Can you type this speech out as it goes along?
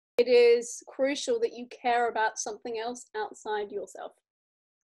it is crucial that you care about something else outside yourself.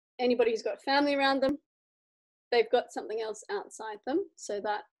 Anybody who's got family around them, they've got something else outside them, so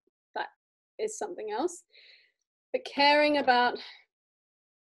that is something else. But caring about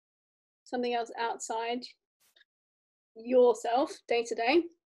something else outside yourself day to day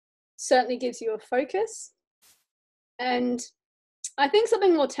certainly gives you a focus, and I think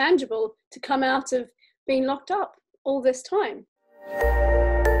something more tangible to come out of being locked up all this time.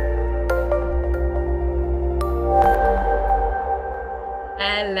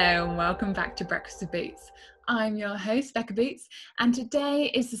 Hello and welcome back to Breakfast with Boots. I'm your host, Becca Boots, and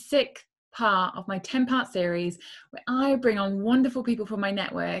today is the 6th part of my 10-part series where I bring on wonderful people from my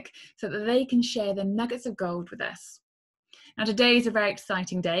network so that they can share the nuggets of gold with us. Now today is a very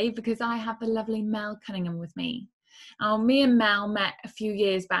exciting day because I have the lovely Mel Cunningham with me. Now, me and Mel met a few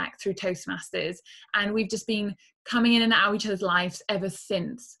years back through Toastmasters, and we've just been coming in and out of each other's lives ever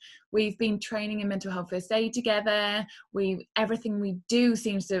since. We've been training in mental health first aid together. Everything we do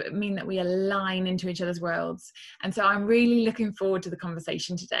seems to mean that we align into each other's worlds. And so I'm really looking forward to the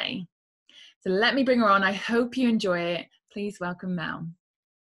conversation today. So let me bring her on. I hope you enjoy it. Please welcome Mel.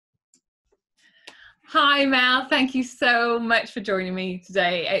 Hi Mel, thank you so much for joining me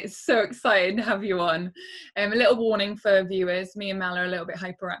today. It's so exciting to have you on. A little warning for viewers, me and Mel are a little bit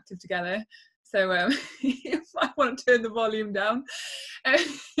hyperactive together, so if I want to turn the volume down.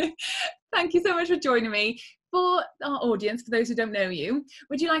 Thank you so much for joining me. For our audience, for those who don't know you,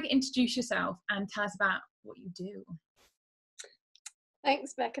 would you like to introduce yourself and tell us about what you do?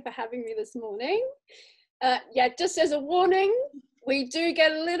 Thanks, Becca, for having me this morning. Yeah, just as a warning, we do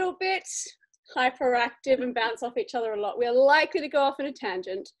get a little bit hyperactive and bounce off each other a lot. We're likely to go off on a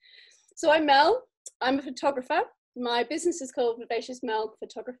tangent. So I'm Mel. I'm a photographer. My business is called Vivacious Mel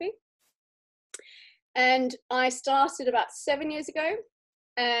Photography. And I started about 7 years ago.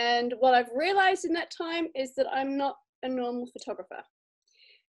 And what I've realized in that time is that I'm not a normal photographer.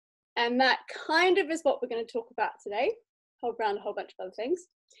 And that kind of is what we're going to talk about today. Hold around a whole bunch of other things.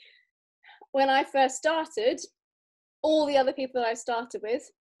 When I first started, all the other people that I started with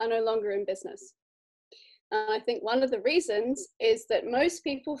are no longer in business. And I think one of the reasons is that most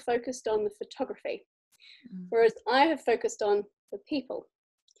people focused on the photography, whereas I have focused on the people.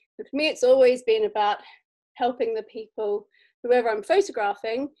 And for me, it's always been about helping the people, whoever I'm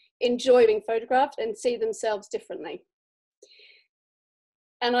photographing, enjoy being photographed and see themselves differently.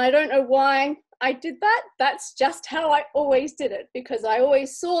 And I don't know why I did that. That's just how I always did it, because I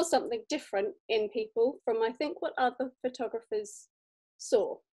always saw something different in people from, I think, what other photographers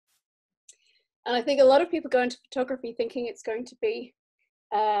saw. And I think a lot of people go into photography thinking it's going to be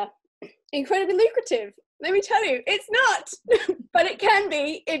incredibly lucrative. Let me tell you, it's not, but it can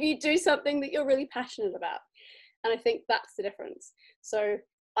be if you do something that you're really passionate about. And I think that's the difference. So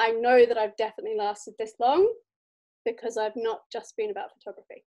I know that I've definitely lasted this long because I've not just been about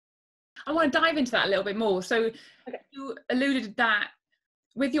photography. I want to dive into that a little bit more. So okay. You alluded to that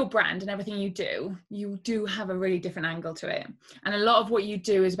with your brand and everything you do have a really different angle to it. And a lot of what you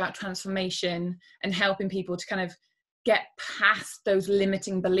do is about transformation and helping people to kind of get past those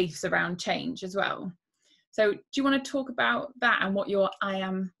limiting beliefs around change as well. So do you want to talk about that and what your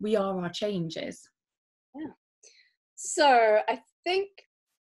we are our change is? Yeah. So I think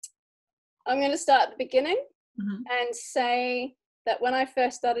I'm going to start at the beginning and say that when I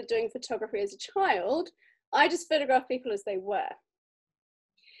first started doing photography as a child, I just photographed people as they were.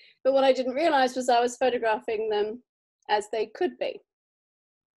 But what I didn't realize was I was photographing them as they could be.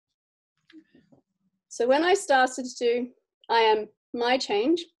 So when I started to do I Am My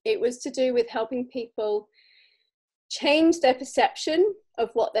Change, it was to do with helping people change their perception of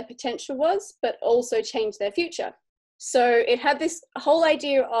what their potential was, but also change their future. So it had this whole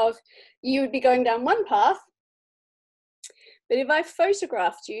idea of you would be going down one path, but if I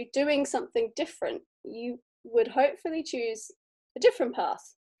photographed you doing something different, you would hopefully choose a different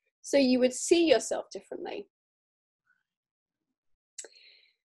path. So you would see yourself differently.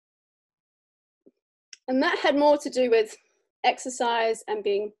 And that had more to do with exercise and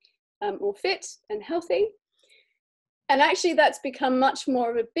being more fit and healthy. And actually that's become much more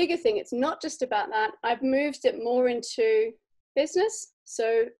of a bigger thing. It's not just about that. I've moved it more into business.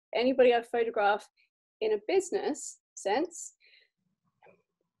 So anybody I photograph in a business sense,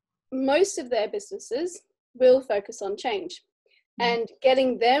 most of their businesses will focus on change. And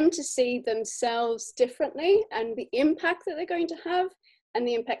getting them to see themselves differently and the impact that they're going to have and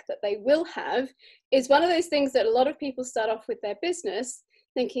the impact that they will have is one of those things that a lot of people start off with their business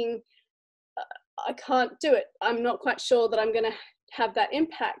thinking, I can't do it. I'm not quite sure that I'm going to have that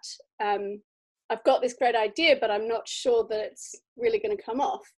impact. I've got this great idea, but I'm not sure that it's really going to come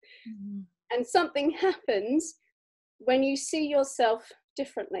off. And something happens when you see yourself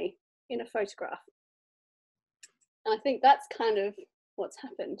differently in a photograph. And I think that's kind of what's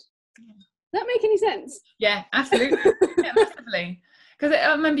happened. Does that make any sense? Yeah, absolutely. Yeah, massively. Because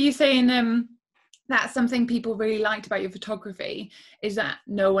I remember you saying that's something people really liked about your photography, is that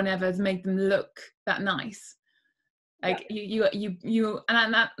no one ever has made them look that nice. Like you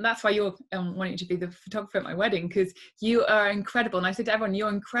and that's why you're wanting to be the photographer at my wedding, because you are incredible. And I said to everyone, you're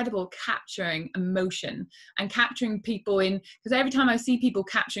incredible capturing emotion and capturing people in, because every time I see people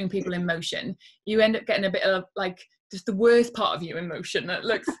capturing people in motion, you end up getting a bit of like just the worst part of you in motion that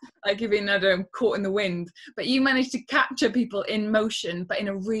looks like you've been, I don't know, caught in the wind. But you manage to capture people in motion, but in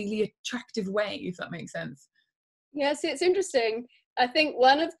a really attractive way, if that makes sense. Yes, it's interesting. I think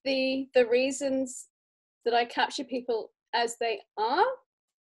one of the reasons that I capture people as they are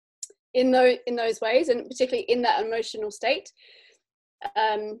in those ways, and particularly in that emotional state.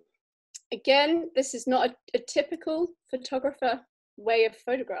 Again, this is not a typical photographer way of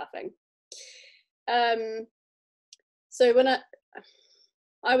photographing. So when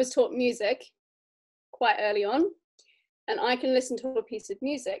I was taught music quite early on, and I can listen to a piece of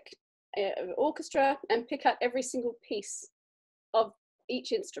music, an orchestra, and pick out every single piece of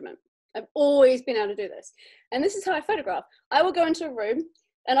each instrument. I've always been able to do this. And this is how I photograph. I will go into a room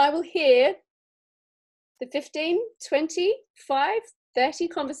and I will hear the 15, 25, 30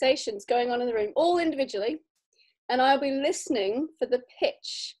 conversations going on in the room, all individually. And I'll be listening for the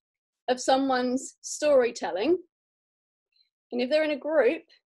pitch of someone's storytelling. And if they're in a group,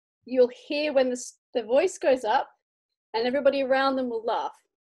 you'll hear when the voice goes up and everybody around them will laugh.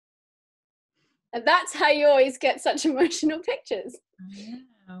 And that's how you always get such emotional pictures.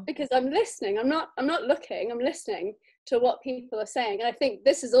 Wow. Because I'm listening. I'm not looking, I'm listening to what people are saying. And I think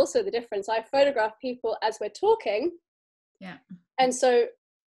this is also the difference. I photograph people as we're talking. Yeah. And so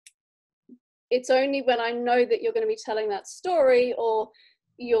it's only when I know that you're going to be telling that story, or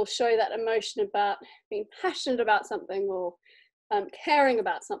you'll show that emotion about being passionate about something, or caring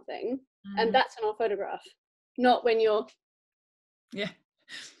about something. And that's when I'll photograph, not when you're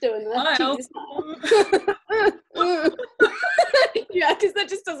doing the Jesus yeah, because that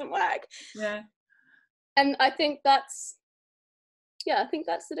just doesn't work. Yeah. And I think that's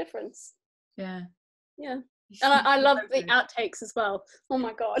the difference. Yeah. Yeah. And I love the outtakes as well. Oh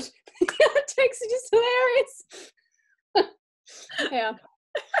my God. The outtakes are just hilarious. Yeah.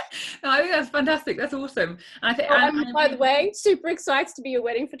 No, I think that's fantastic. That's awesome. And I think, and by the way, super excited to be your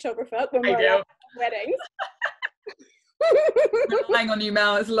wedding photographer when we're at weddings. I'm relying on you,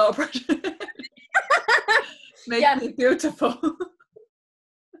 Mel. It's a lot of pressure. Make it beautiful.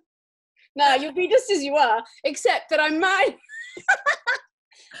 No, you'll be just as you are, except that I might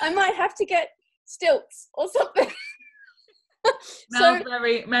have to get stilts or something.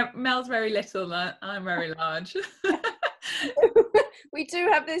 Mel's very little, I'm very large. We do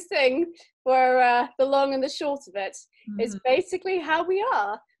have this thing where the long and the short of it is basically how we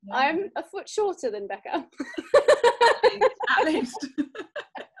are. Yeah. I'm a foot shorter than Becca. At least.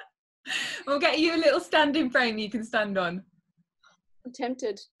 We'll get you a little standing frame you can stand on. I'm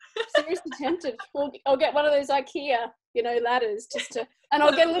tempted. Seriously tempted. I'll get one of those IKEA, ladders and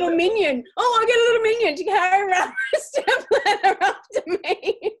I'll get a little minion. Oh, I'll get a little minion to carry around a step ladder after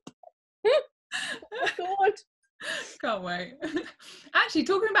me. Oh God. Can't wait. Actually,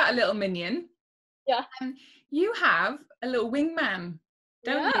 talking about a little minion. Yeah. You have a little wingman,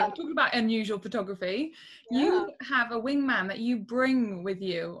 don't you? Talking about unusual photography. Yeah. You have a wingman that you bring with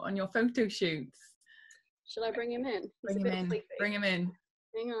you on your photo shoots. Shall I bring him in? Bring him in.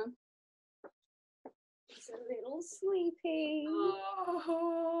 Hang on. He's a little sleepy.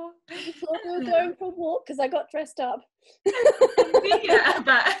 Oh. I thought we were going for a walk because I got dressed up. Yeah,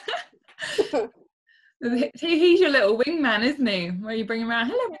 but he's your little wingman, isn't he? Where you bring him around.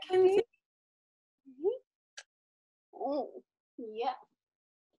 Hello, Mackenzie. Oh, yeah.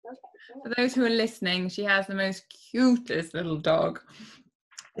 Okay. For those who are listening, she has the most cutest little dog.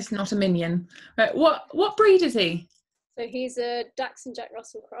 It's not a minion. Right, what breed is he? So he's a Dachshund Jack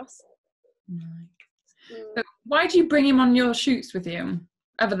Russell cross. So why do you bring him on your shoots with you,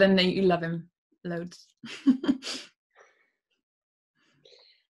 other than that you love him loads?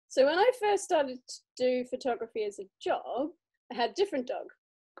 So when I first started to do photography as a job, I had a different dog.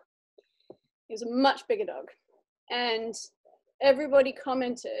 He was a much bigger dog. And everybody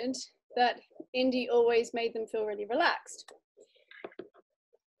commented that Indy always made them feel really relaxed.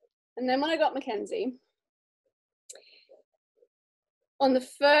 And then when I got Mackenzie, on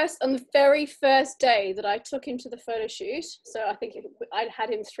the very first day that I took him to the photo shoot, so I think I'd had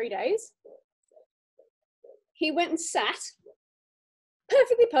him 3 days, he went and sat,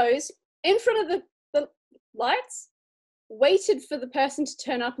 perfectly posed, in front of the lights, waited for the person to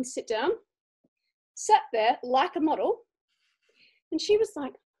turn up and sit down, sat there like a model. And she was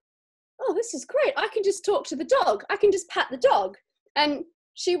like, oh, this is great. I can just talk to the dog. I can just pat the dog. And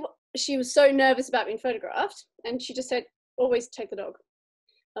she was so nervous about being photographed. And she just said, always take the dog.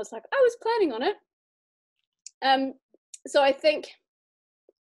 I was like, I was planning on it. So I think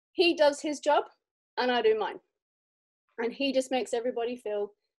he does his job and I do mine. And he just makes everybody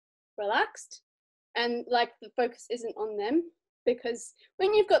feel relaxed and like the focus isn't on them. Because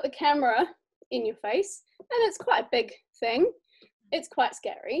when you've got the camera in your face, and it's quite a big thing, it's quite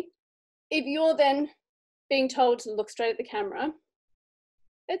scary. If you're then being told to look straight at the camera,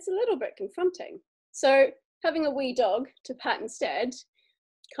 it's a little bit confronting. So having a wee dog to pat instead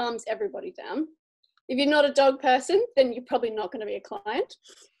calms everybody down. If you're not a dog person, then you're probably not going to be a client.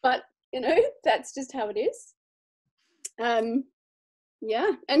 But, that's just how it is.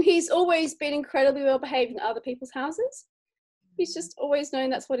 Yeah, and he's always been incredibly well behaved in other people's houses. He's just always known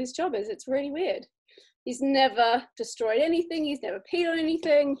that's what his job is. It's really weird. He's never destroyed anything. He's never peed on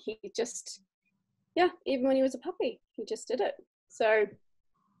anything. He just, even when he was a puppy, he just did it. So,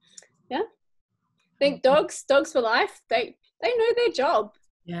 I think dogs for life, they know their job.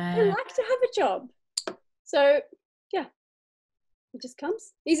 Yeah. They like to have a job. So, he just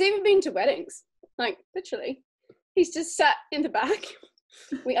comes. He's even been to weddings, like literally. He's just sat in the back.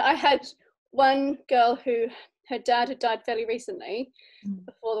 I had one girl who her dad had died fairly recently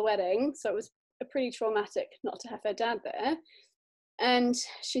before the wedding, so it was pretty traumatic not to have her dad there. And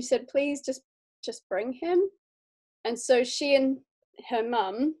she said, please just bring him. And so she and her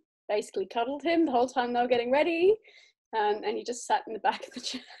mum basically cuddled him the whole time they were getting ready, and he just sat in the back of the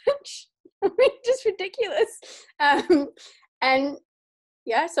church. I mean, just ridiculous. And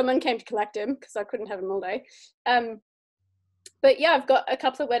someone came to collect him because I couldn't have him all day. But I've got a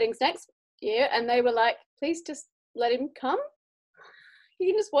couple of weddings next year, and they were like, please just let him come. He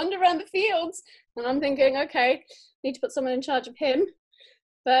can just wander around the fields. And I'm thinking, okay, need to put someone in charge of him.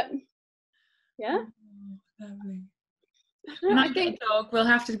 But lovely. I think a dog, we'll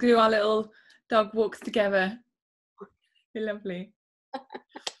have to do our little dog walks together. Be lovely.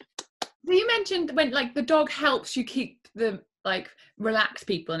 So you mentioned when the dog helps you keep the relax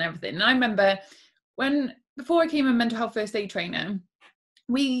people and everything. And I remember before I became a mental health first aid trainer,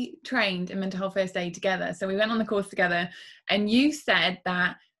 we trained in mental health first aid together. So we went on the course together, and you said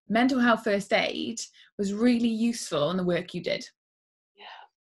that mental health first aid was really useful in the work you did. Yeah.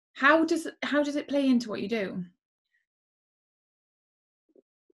 How does it play into what you do?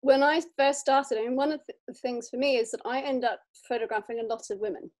 When I first started, one of the things for me is that I end up photographing a lot of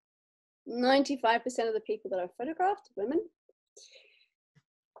women. 95% of the people that I've photographed are women.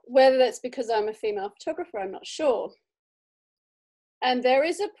 Whether that's because I'm a female photographer, I'm not sure. And there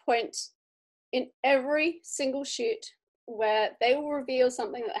is a point in every single shoot where they will reveal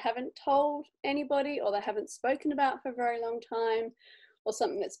something that they haven't told anybody, or they haven't spoken about for a very long time, or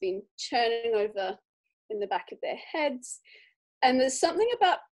something that's been churning over in the back of their heads. And there's something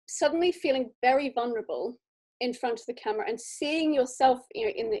about suddenly feeling very vulnerable in front of the camera and seeing yourself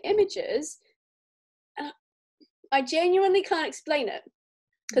in the images. I genuinely can't explain it,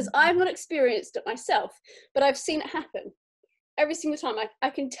 because I've not experienced it myself, but I've seen it happen every single time. I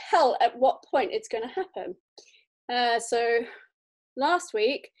can tell at what point it's going to happen. So last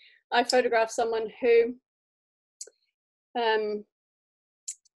week I photographed someone who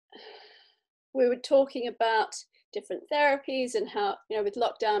we were talking about different therapies and how, with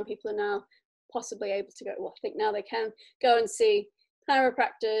lockdown, people are now possibly able to go, I think now they can go and see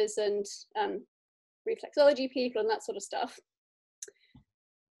chiropractors and reflexology people and that sort of stuff.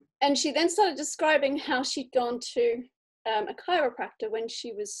 And she then started describing how she'd gone to a chiropractor when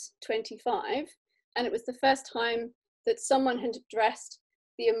she was 25, and it was the first time that someone had addressed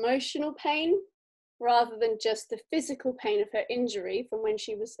the emotional pain rather than just the physical pain of her injury from when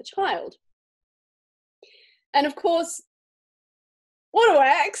she was a child. And of course, what a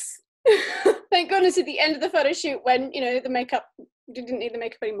wax! Thank goodness at the end of the photo shoot when, the makeup, didn't need the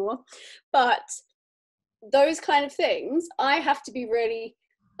makeup anymore. But those kind of things, I have to be really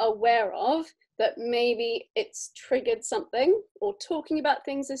aware of, that maybe it's triggered something, or talking about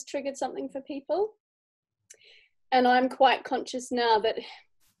things has triggered something for people. And I'm quite conscious now that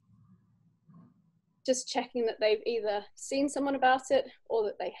just checking that they've either seen someone about it or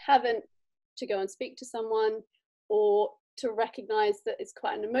that they haven't, to go and speak to someone, or to recognize that it's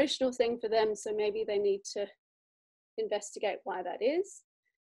quite an emotional thing for them, so maybe they need to investigate why that is.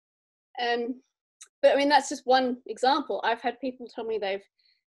 But that's just one example. I've had people tell me they've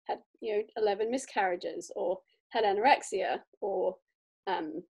had 11 miscarriages, or had anorexia, or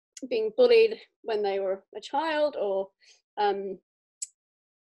being bullied when they were a child, or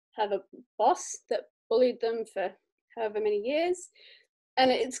have a boss that bullied them for however many years. And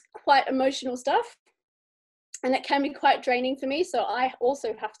it's quite emotional stuff, and it can be quite draining for me. So I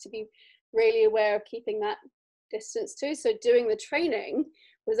also have to be really aware of keeping that distance too. So doing the training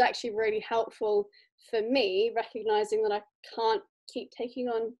was actually really helpful for me, recognizing that I can't keep taking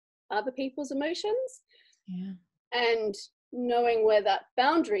on other people's emotions, and knowing where that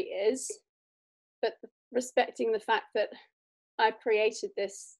boundary is, but respecting the fact that I've created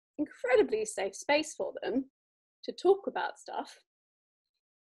this incredibly safe space for them to talk about stuff,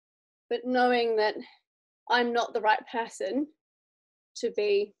 but knowing that I'm not the right person to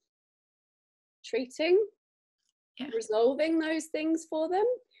be treating, resolving those things for them.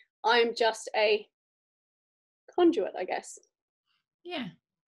 I'm just a conduit, I guess. Yeah,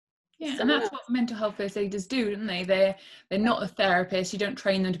 and that's what mental health first aiders do, don't they? They're not a therapist. You don't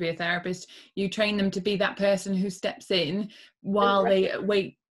train them to be a therapist. You train them to be that person who steps in while they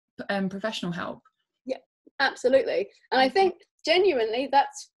await professional help. Yeah, absolutely. And I think genuinely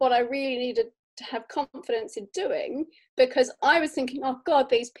that's what I really needed to have confidence in doing, because I was thinking, oh God,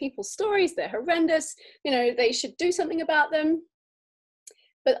 these people's stories, they're horrendous, you know, they should do something about them.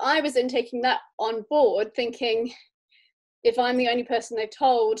 But I was then taking that on board, thinking, if I'm the only person they've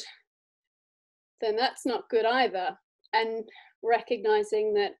told, then that's not good either. And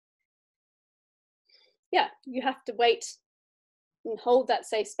recognizing that, yeah, you have to wait and hold that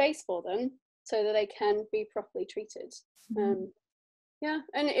safe space for them so that they can be properly treated. Yeah,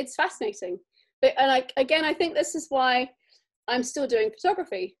 and it's fascinating. But, and I think this is why I'm still doing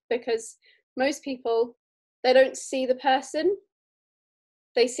photography, because most people, they don't see the person,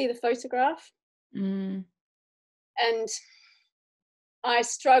 they see the photograph. And I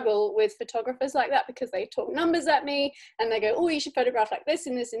struggle with photographers like that, because they talk numbers at me and they go, oh, you should photograph like this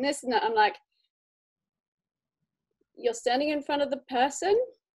and this and this and that. I'm like, you're standing in front of the person.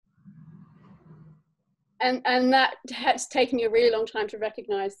 And that has taken me a really long time to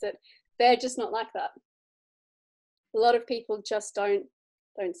recognize that they're just not like that. A lot of people just don't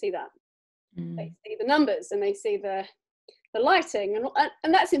see that. They see the numbers and they see the lighting,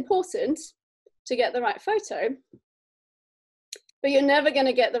 and that's important to get the right photo. But you're never going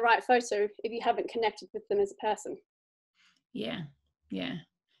to get the right photo if you haven't connected with them as a person. Yeah.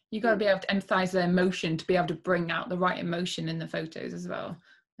 You got to be able to empathize their emotion to be able to bring out the right emotion in the photos as well,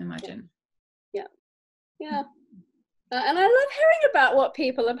 I imagine. Yeah. And I love hearing about what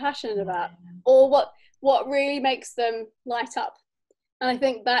people are passionate about, or what really makes them light up. And I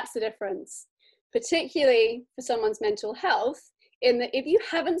think that's the difference, particularly for someone's mental health, in that if you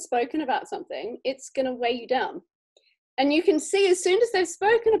haven't spoken about something, it's going to weigh you down. And you can see as soon as they've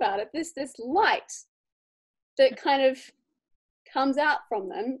spoken about it, this light that kind of comes out from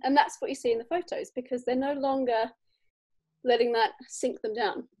them. And that's what you see in the photos, because they're no longer letting that sink them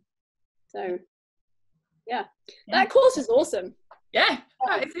down. So yeah. That course is awesome. Yeah,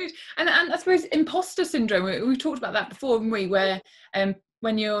 it's huge. And I suppose imposter syndrome, we've talked about that before, haven't we, where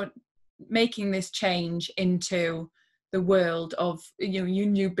when you're making this change into the world of, you know, your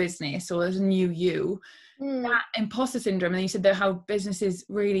new business or as a new you, that imposter syndrome, and you said that how businesses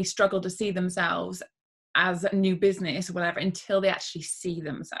really struggle to see themselves as a new business or whatever until they actually see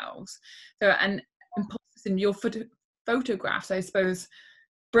themselves. So, and imposter syndrome, your photographs, I suppose,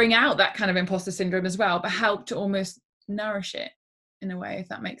 bring out that kind of imposter syndrome as well, but help to almost nourish it in a way, if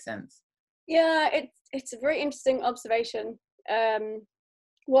that makes sense. Yeah, it's a very interesting observation.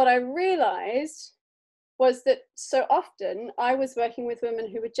 What I realized was that so often I was working with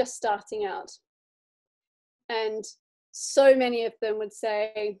women who were just starting out, and so many of them would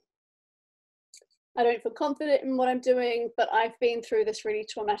say, I don't feel confident in what I'm doing, but I've been through this really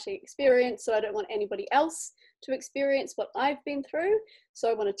traumatic experience, so I don't want anybody else to experience what I've been through. So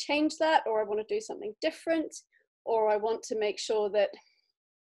I want to change that, or I want to do something different, or I want to make sure that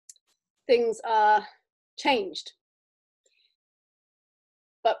things are changed.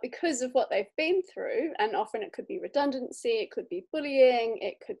 But because of what they've been through, and often it could be redundancy, it could be bullying,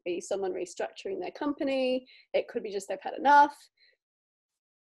 it could be someone restructuring their company, it could be just they've had enough,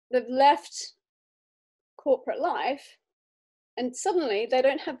 they've left corporate life, and suddenly they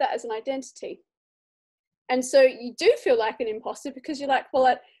don't have that as an identity. And so you do feel like an imposter, because you're like,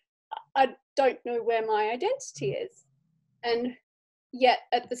 well, I don't know where my identity is. And yet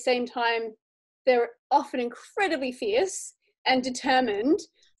at the same time, they're often incredibly fierce and determined,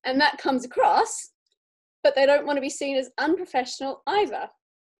 and that comes across, but they don't want to be seen as unprofessional either.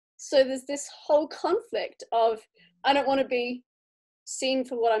 So there's this whole conflict of, I don't want to be seen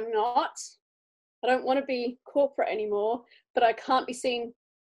for what I'm not, I don't want to be corporate anymore, but I can't be seen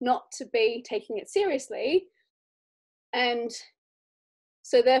not to be taking it seriously. And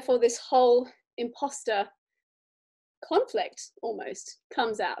so therefore this whole imposter conflict almost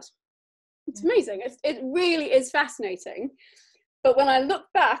comes out. It's amazing. It really is fascinating. But when I look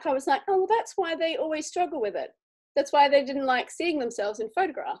back, I was like, oh, that's why they always struggle with it. That's why they didn't like seeing themselves in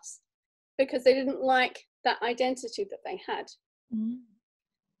photographs, because they didn't like that identity that they had.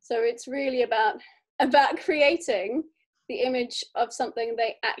 So it's really about creating the image of something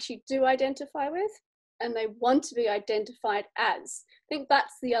they actually do identify with and they want to be identified as. I think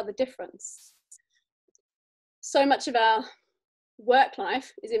that's the other difference. So much of our work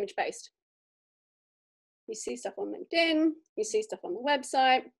life is image-based. You see stuff on LinkedIn, you see stuff on the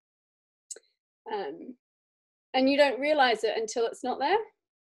website, and you don't realize it until it's not there.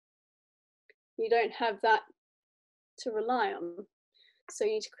 You don't have that to rely on. So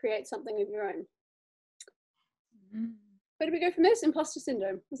you need to create something of your own. Where do we go from this? Imposter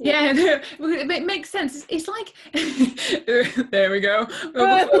syndrome, isn't it? Yeah, it makes sense. It's like, there we go. We'll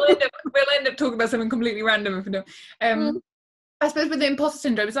end up talking about something completely random if we don't. I suppose with the imposter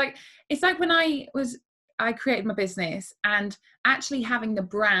syndrome, it's like when I created my business and actually having the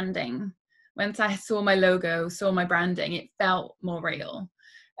branding. Once I saw my logo, saw my branding, it felt more real.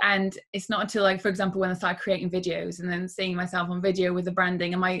 And it's not until, like, for example, when I started creating videos and then seeing myself on video with the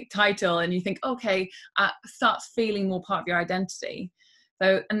branding and my title, and you think, okay, starts feeling more part of your identity.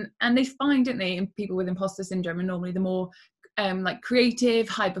 So, and they find, don't they, in people with imposter syndrome are normally the more like creative,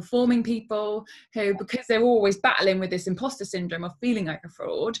 high performing people who, because they're always battling with this imposter syndrome of feeling like a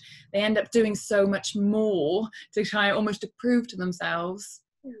fraud, they end up doing so much more to try almost to prove to themselves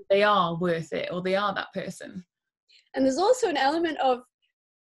they are worth it or they are that person. And there's also an element of,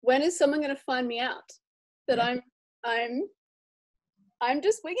 when is someone going to find me out that I'm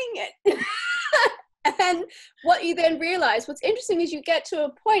just winging it? And what you then realize, what's interesting is you get to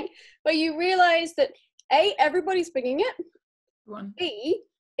a point where you realize that A, everybody's winging it. B,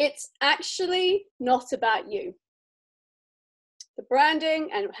 it's actually not about you. The branding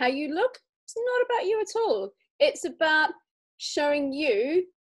and how you look, it's not about you at all. It's about showing you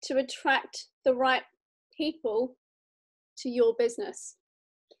to attract the right people to your business.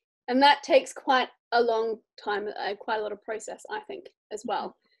 And that takes quite a long time, quite a lot of process, I think, as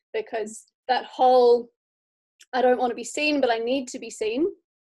well, because that whole, I don't want to be seen, but I need to be seen.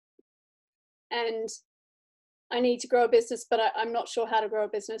 And I need to grow a business, but I'm not sure how to grow a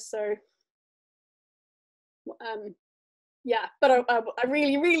business. So, yeah, but I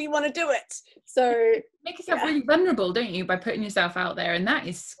really, really want to do it. So make yourself really vulnerable, don't you, by putting yourself out there, and that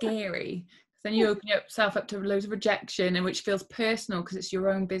is scary. Then you open yourself up to loads of rejection, and which feels personal because it's your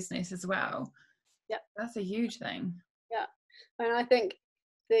own business as well. Yeah, that's a huge thing. Yeah, and I think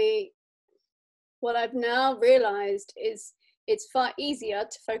what I've now realized is it's far easier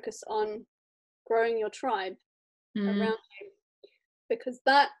to focus on growing your tribe around you, because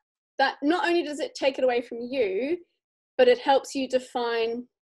that not only does it take it away from you, but it helps you define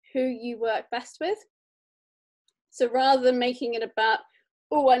who you work best with. So rather than making it about,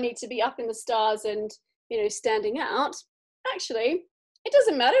 oh, I need to be up in the stars and, standing out, actually, it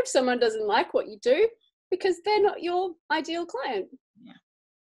doesn't matter if someone doesn't like what you do, because they're not your ideal client. Yeah.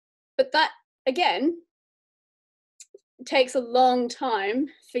 But that, again, takes a long time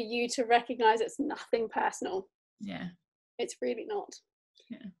for you to recognize it's nothing personal. Yeah. It's really not.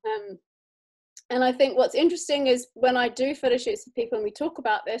 Yeah. And I think what's interesting is when I do photo shoots with people and we talk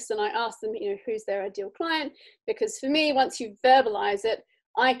about this and I ask them, who's their ideal client? Because for me, once you verbalize it,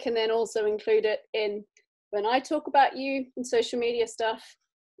 I can then also include it in when I talk about you in social media stuff.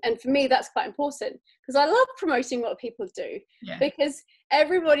 And for me, that's quite important because I love promoting what people do, because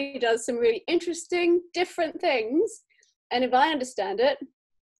everybody does some really interesting, different things. And if I understand it,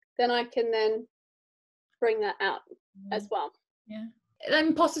 then I can then bring that out as well. Yeah.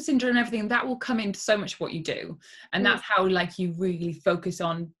 Imposter syndrome and everything, that will come into so much what you do, and that's how you really focus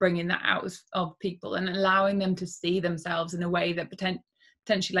on bringing that out of people and allowing them to see themselves in a way that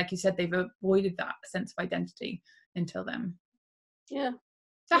potentially, like you said, they've avoided that sense of identity until then. Yeah.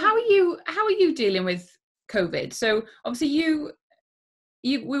 So how are you dealing with COVID? So obviously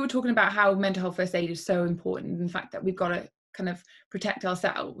we were talking about how mental health first aid is so important, and the fact that we've got to kind of protect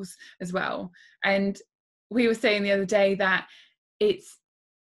ourselves as well. And we were saying the other day that it's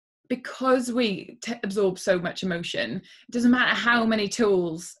because we absorb so much emotion, it doesn't matter how many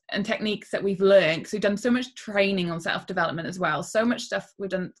tools and techniques that we've learned, because we've done so much training on self-development as well, so much stuff,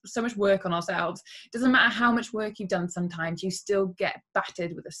 we've done so much work on ourselves. It doesn't matter how much work you've done, sometimes you still get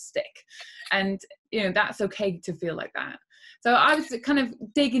battered with a stick, and that's okay to feel like that. So I was kind of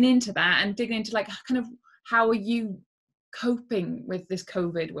digging into that and digging into like kind of how are you coping with this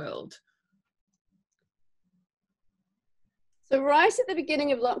COVID world? So right at the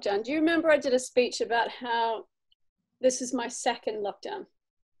beginning of lockdown, do you remember I did a speech about how this is my second lockdown?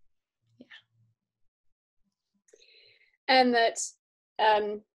 Yeah. And that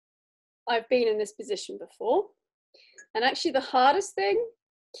I've been in this position before. And actually the hardest thing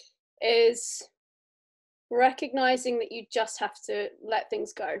is recognizing that you just have to let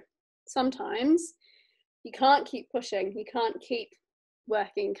things go. Sometimes you can't keep pushing, you can't keep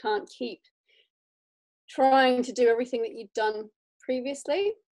working, can't keep trying to do everything that you'd done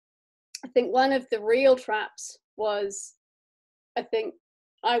previously. I think one of the real traps was, I think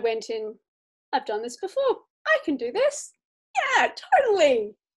I went in, I've done this before, I can do this. Yeah,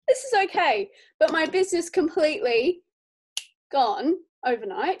 totally. This is okay. But my business completely gone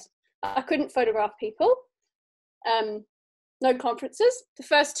overnight. I couldn't photograph people. No conferences. The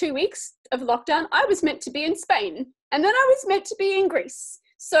first 2 weeks of lockdown, I was meant to be in Spain, and then I was meant to be in Greece.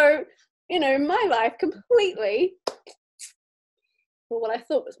 So, you know, my life completely, well, what I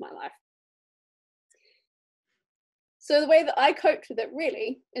thought was my life. So the way that I coped with it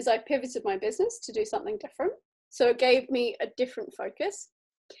really is I pivoted my business to do something different. So it gave me a different focus,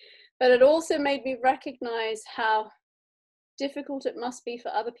 but it also made me recognize how difficult it must be for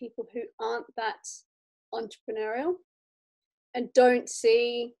other people who aren't that entrepreneurial and don't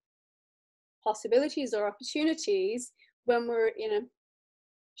see possibilities or opportunities when we're in a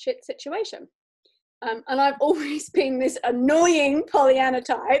shit situation. And I've always been this annoying Pollyanna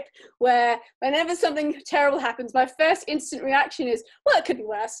type where whenever something terrible happens, my first instant reaction is, well, it could be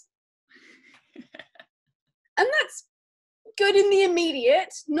worse. And that's good in the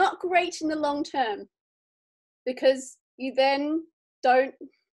immediate, not great in the long term, because you then don't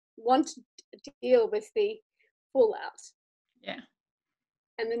want to deal with the fallout. Yeah.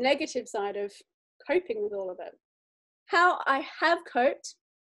 And the negative side of coping with all of it. How I have coped.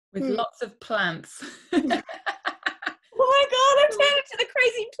 With lots of plants. Oh my God, I've turned into the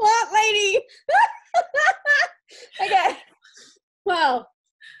crazy plant lady. Okay. Well,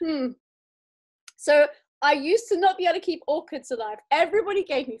 So I used to not be able to keep orchids alive. Everybody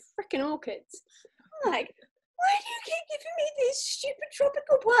gave me freaking orchids. I'm like, why do you keep giving me these stupid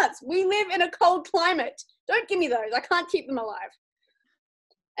tropical plants? We live in a cold climate. Don't give me those. I can't keep them alive.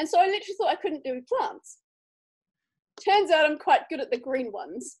 And so I literally thought I couldn't do plants. Turns out I'm quite good at the green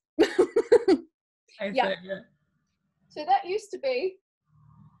ones. Yeah. So that used to be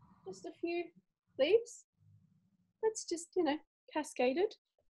just a few leaves. That's just, you know, cascaded.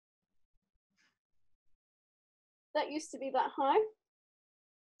 That used to be that high.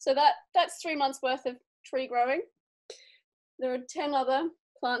 So that's 3 months worth of tree growing. There are 10 other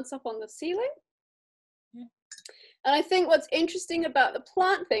plants up on the ceiling. Yeah. And I think what's interesting about the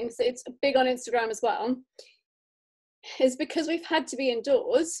plant things, it's big on Instagram as well, is because we've had to be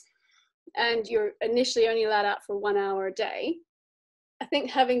indoors and you're initially only allowed out for 1 hour a day. I think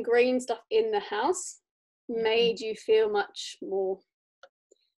having green stuff in the house made you feel much more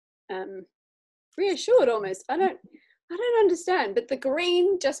reassured almost. I don't understand, but the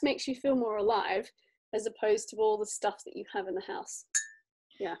green just makes you feel more alive as opposed to all the stuff that you have in the house.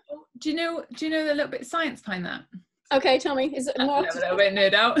 Yeah. Do you know the little bit of science behind that? Okay, tell me. Is it more? A little bit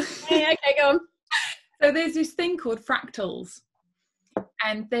nerd out. Yeah, okay, go on. So there's this thing called fractals,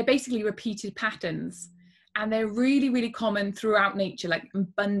 and they're basically repeated patterns, and they're really, really common throughout nature, like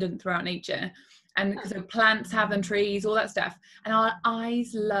abundant throughout nature. And so plants have them, trees, all that stuff. And our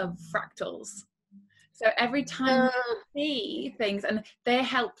eyes love fractals. So every time we see things, and they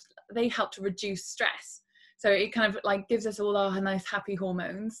help to reduce stress. So it kind of like gives us all our nice happy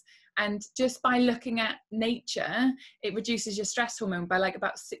hormones. And just by looking at nature, it reduces your stress hormone by like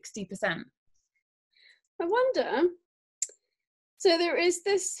about 60%. I wonder, so there is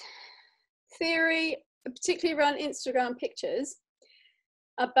this theory, particularly around Instagram pictures,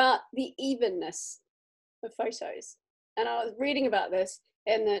 about the evenness of photos. And I was reading about this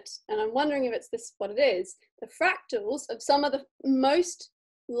and I'm wondering if it's this what it is. The fractals of some of the most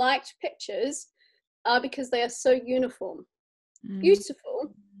liked pictures are because they are so uniform.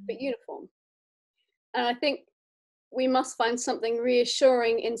 Beautiful, but uniform. And I think we must find something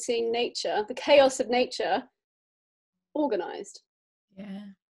reassuring in seeing nature, the chaos of nature, organized.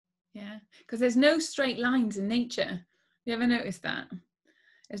 Yeah, because there's no straight lines in nature. You ever noticed that?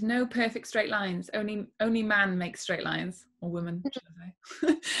 There's no perfect straight lines. Only man makes straight lines, or woman, should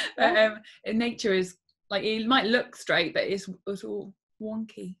I say. But nature is like, it might look straight, but it's all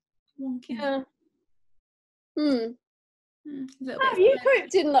wonky. Yeah. A little bit. You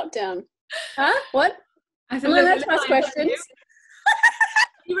coped in lockdown. Huh? What? As a Am I allowed little to ask questions?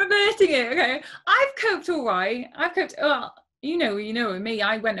 You're reverting it. Okay. I've coped all right. I've coped, well, you know with me,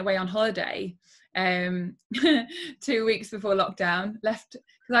 I went away on holiday 2 weeks before lockdown, left,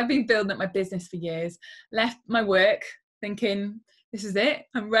 because I've been building up my business for years, left my work thinking, this is it,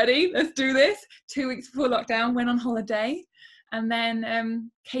 I'm ready, let's do this. 2 weeks before lockdown, went on holiday, and then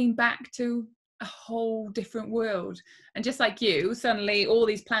came back to a whole different world. And just like you, suddenly all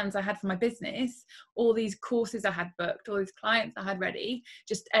these plans I had for my business, all these courses I had booked, all these clients I had ready,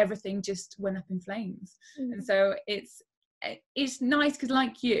 just everything just went up in flames. And so it's nice because,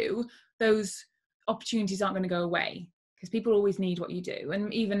 like you, those opportunities aren't going to go away, because people always need what you do.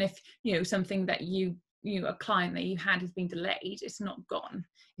 And even if something that a client that you had has been delayed, it's not gone,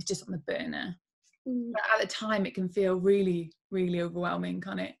 it's just on the burner. But at the time it can feel really, really overwhelming,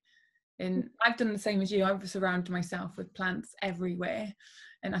 can't it? And I've done the same as you. I've surrounded myself with plants everywhere,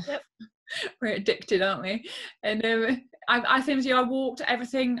 and we're addicted, aren't we? And I same as you. I walked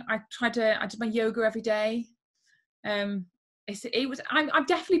everything. I did my yoga every day. I've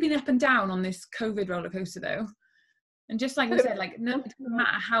definitely been up and down on this COVID roller coaster though. And just like you said, like no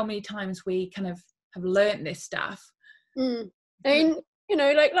matter how many times we kind of have learnt this stuff. I mean,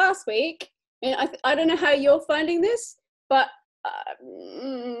 like last week, I don't know how you're finding this, but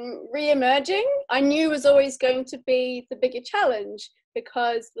re-emerging, I knew was always going to be the bigger challenge,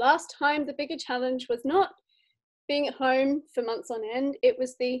 because last time the bigger challenge was not being at home for months on end. It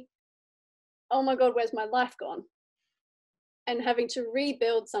was oh my God, where's my life gone? And having to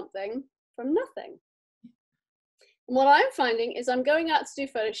rebuild something from nothing. And what I'm finding is I'm going out to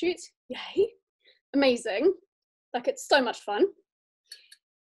do photo shoots. Yay. Amazing. Like, it's so much fun.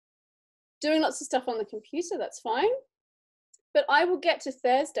 Doing lots of stuff on the computer, that's fine. But I will get to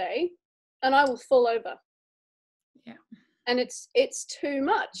Thursday and I will fall over. Yeah. And it's too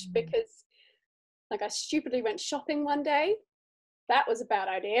much, because like I stupidly went shopping one day. That was a bad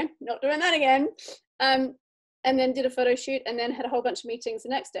idea. Not doing that again. And then did a photo shoot, and then had a whole bunch of meetings the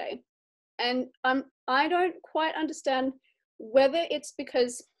next day. And I don't quite understand whether it's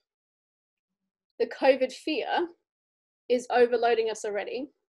because the COVID fear is overloading us already.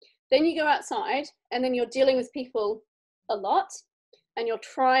 Then you go outside and then you're dealing with people a lot, and you're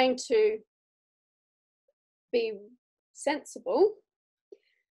trying to be sensible,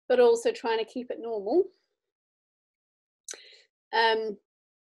 but also trying to keep it normal. And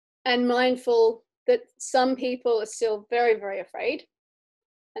mindful that some people are still very, very afraid,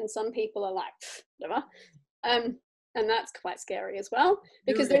 and some people are like, whatever. And that's quite scary as well,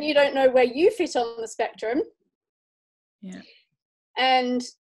 because then you don't know where you fit on the spectrum. Yeah. And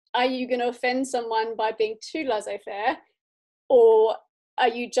are you going to offend someone by being too laissez-faire, or are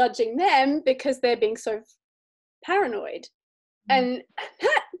you judging them because they're being so paranoid? And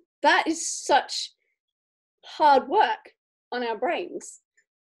that is such hard work on our brains,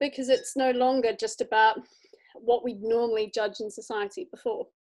 because it's no longer just about what we normally judge in society before.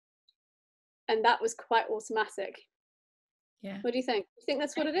 And that was quite automatic. Yeah. What do you think? You think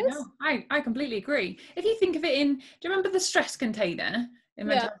that's what it is? No, I completely agree. If you think of it do you remember the stress container in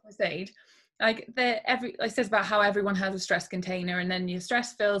mental health first aid? Like it says about how everyone has a stress container, and then your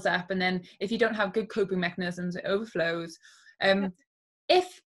stress fills up, and then if you don't have good coping mechanisms, it overflows.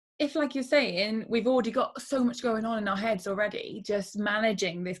 If like you're saying, we've already got so much going on in our heads already, just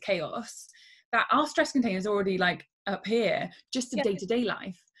managing this chaos, that our stress container is already like up here, just a day-to-day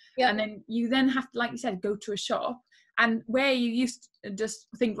life. And then you then have to, like you said, go to a shop, and where you used to just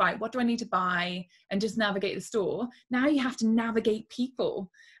think, right, what do I need to buy, and just navigate the store, now you have to navigate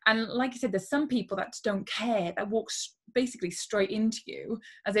people. And like you said, there's some people that just don't care, that walk basically straight into you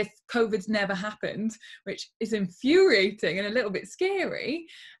as if COVID's never happened, which is infuriating and a little bit scary.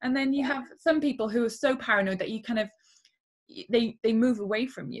 And then you have some people who are so paranoid that you kind of, they move away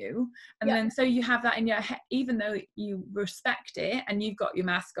from you. And then so you have that in your head, even though you respect it and you've got your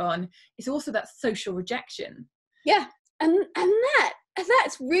mask on, it's also that social rejection. And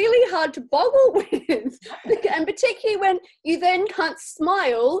that's really hard to boggle with. And particularly when you then can't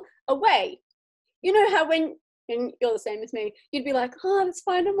smile away. You know how and you're the same as me, you'd be like, oh, that's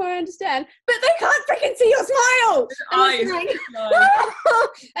fine, I understand, but they can't freaking see your smile.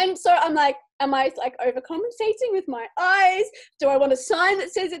 And so I'm like, am I like overcompensating with my eyes? Do I want a sign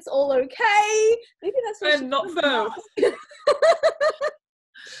that says it's all okay? Maybe that's what not so.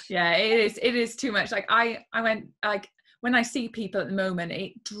 Yeah, it is too much. Like I went, like, when I see people at the moment,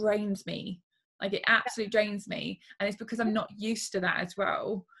 it drains me. Like, it absolutely drains me. And it's because I'm not used to that as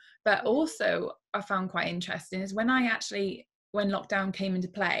well. But also, I found quite interesting is when lockdown came into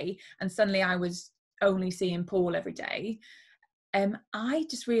play and suddenly I was only seeing Paul every day, I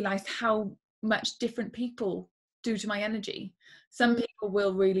just realised how much different people do to my energy. Some people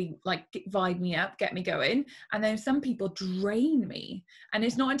will really like vibe me up, get me going, and then some people drain me. And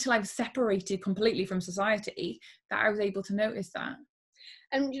it's not until I've separated completely from society that I was able to notice that.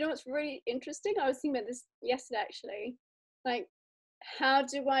 And you know what's really interesting? I was thinking about this yesterday, actually. Like, how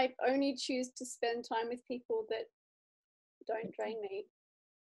do I only choose to spend time with people that don't drain me?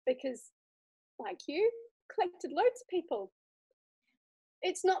 Because, like you, collected loads of people.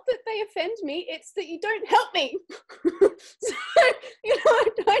 It's not that they offend me, it's that you don't help me. So, you know,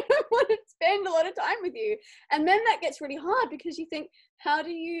 I don't want to spend a lot of time with you. And then that gets really hard because you think, how do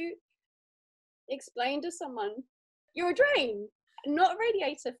you explain to someone, you're a drain, not a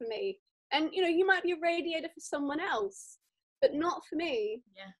radiator for me? And, you know, you might be a radiator for someone else, but not for me.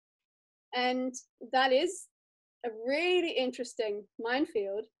 Yeah. And that is a really interesting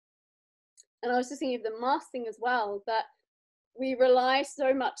minefield. And I was just thinking of the mask thing as well, that we rely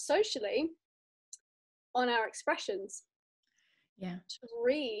so much socially on our expressions. Yeah. To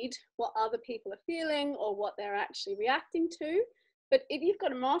read what other people are feeling or what they're actually reacting to. But if you've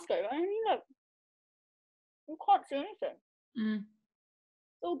got a mask over, I mean, you can't see anything.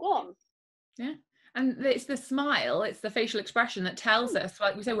 It's all gone. Yeah. And it's the smile, it's the facial expression that tells us,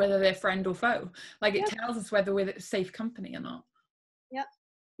 like we say, whether they're friend or foe. Like it tells us whether we're safe company or not.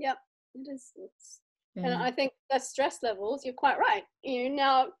 Yep. It is. And I think that stress levels, you're quite right. You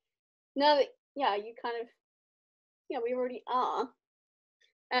know, now that, you kind of, we already are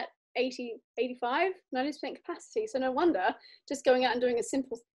at 80, 85, 90% capacity. So no wonder just going out and doing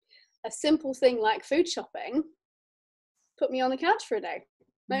a simple thing like food shopping put me on the couch for a day.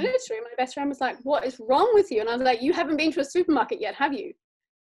 Like literally, my best friend was like, "What is wrong with you?" And I was like, "You haven't been to a supermarket yet, have you?"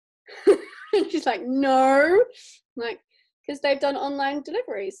 And she's like, "No." I'm like, because they've done online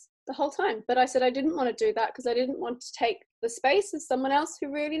deliveries the whole time. But I said I didn't want to do that because I didn't want to take the space of someone else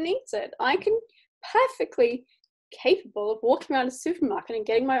who really needs it. I can perfectly capable of walking around a supermarket and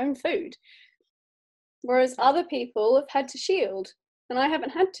getting my own food, whereas other people have had to shield and I haven't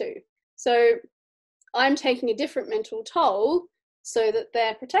had to. So I'm taking a different mental toll so that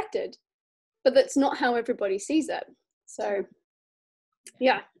they're protected, but that's not how everybody sees it. So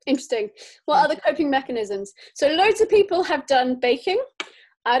interesting. What other coping mechanisms? So loads of people have done baking.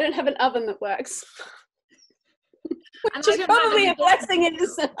 I don't have an oven that works. Which is probably a blessing in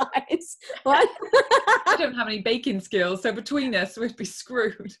disguise. What? I don't have any baking skills, so between us we'd be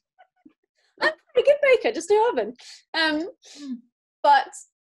screwed. I'm a pretty good baker, just no oven. But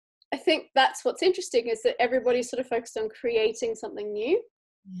I think that's what's interesting, is that everybody's sort of focused on creating something new.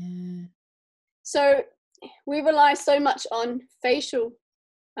 Yeah. So we rely so much on facial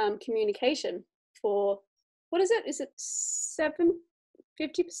communication for, what is it? Is it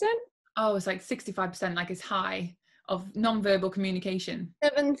 50%? Oh, it's like 65%, like it's high of non-verbal communication.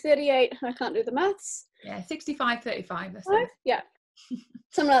 738, I can't do the maths. Yeah, 65, 35. That's it. Yeah,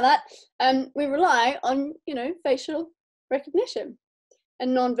 something like that. We rely on, facial recognition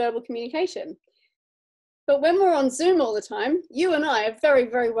and non-verbal communication. But when we're on Zoom all the time, you and I are very,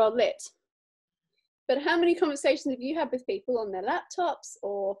 very well lit. But how many conversations have you had with people on their laptops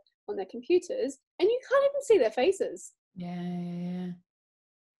or on their computers, and you can't even see their faces? Yeah.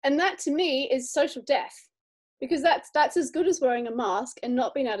 And that to me is social death, because that's as good as wearing a mask and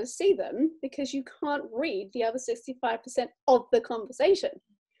not being able to see them, because you can't read the other 65% of the conversation.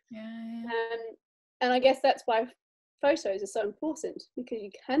 Yeah. And I guess that's why photos are so important, because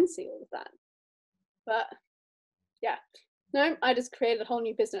you can see all of that. But no, I just created a whole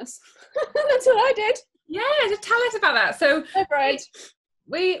new business. That's what I did. Yeah, just tell us about that. So right.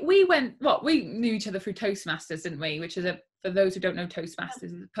 we went, we knew each other through Toastmasters, didn't we? Which is for those who don't know, Toastmasters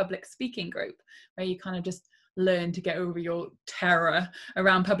is a public speaking group where you kind of just learn to get over your terror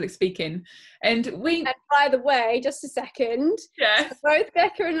around public speaking. And by the way, just a second. Yes. So both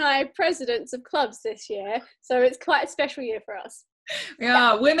Becca and I are presidents of clubs this year, so it's quite a special year for us.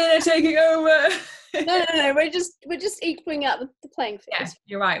 Yeah, women are taking over. No, we're just equaling out the playing field. Yeah,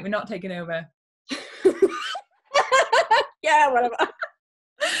 you're right, we're not taking over. Yeah, whatever.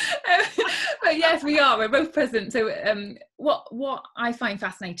 But yes, we are, we're both present. So what I find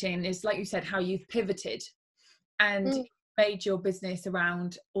fascinating is, like you said, how you've pivoted and made your business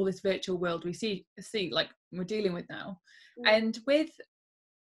around all this virtual world we see like we're dealing with now. And with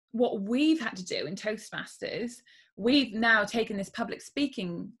what we've had to do in Toastmasters, we've now taken this public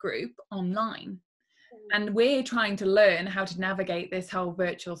speaking group online, and we're trying to learn how to navigate this whole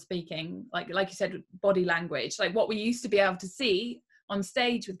virtual speaking, like you said, body language, like what we used to be able to see on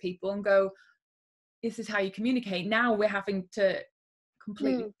stage with people and go, this is how you communicate. Now we're having to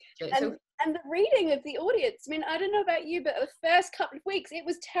completely. And the reading of the audience, I mean, I don't know about you, but the first couple of weeks it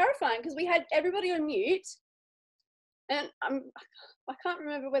was terrifying because we had everybody on mute, and I can't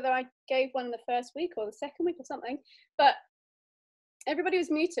remember whether I gave one the first week or the second week or something, but everybody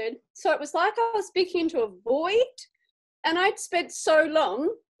was muted, so it was like I was speaking into a void. And I'd spent so long,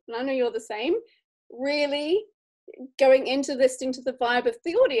 and I know you're the same, really going into listening to the vibe of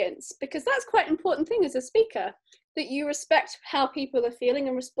the audience, because that's quite an important thing as a speaker, that you respect how people are feeling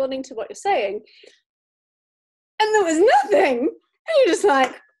and responding to what you're saying. And there was nothing. And you're just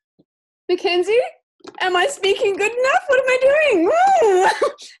like, Mackenzie, am I speaking good enough? What am I doing?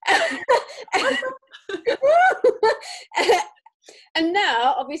 And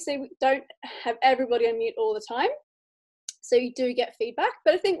now, obviously, we don't have everybody on mute all the time. So you do get feedback.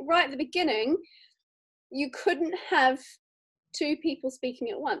 But I think right at the beginning, you couldn't have two people speaking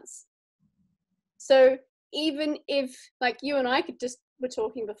at once. So even if, like, you and I were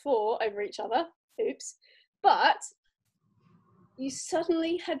talking before over each other, oops, but you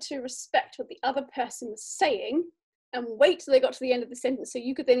suddenly had to respect what the other person was saying and wait till they got to the end of the sentence so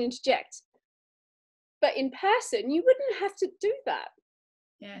you could then interject. But in person, you wouldn't have to do that.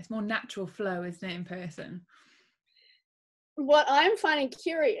 Yeah, it's more natural flow, isn't it, in person? What I'm finding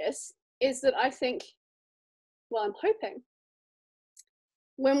curious is that I think, well, I'm hoping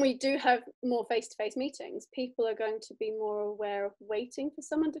when we do have more face-to-face meetings, people are going to be more aware of waiting for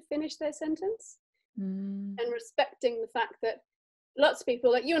someone to finish their sentence and respecting the fact that lots of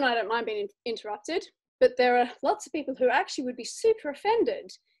people, like you and I, don't mind being interrupted, but there are lots of people who actually would be super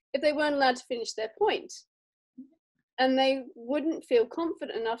offended if they weren't allowed to finish their point. And they wouldn't feel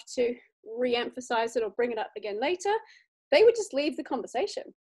confident enough to re-emphasize it or bring it up again later. They would just leave the conversation.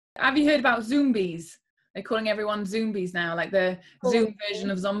 Have you heard about zombies? They're calling everyone zombies now, like the Zoom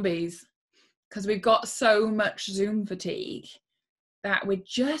version of zombies. Because we've got so much Zoom fatigue that we're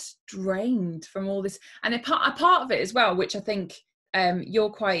just drained from all this. And a part of it as well, which I think you're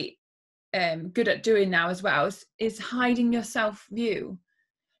quite good at doing now as well, is hiding your self-view.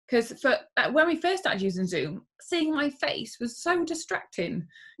 Because when we first started using Zoom, seeing my face was so distracting.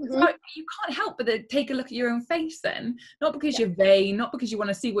 Mm-hmm. Like, you can't help but take a look at your own face then. Not because you're vain, not because you want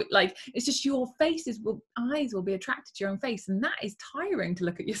to see what, like, it's just your eyes will be attracted to your own face. And that is tiring to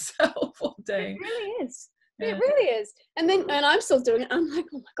look at yourself all day. It really is. Yeah. It really is. And I'm still doing it. I'm like,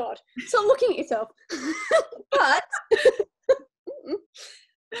 oh my God, stop looking at yourself. But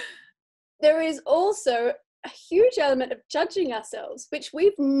there is also a huge element of judging ourselves, which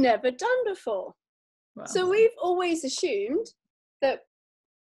we've never done before. Wow. So we've always assumed that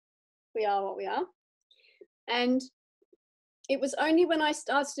we are what we are. And it was only when I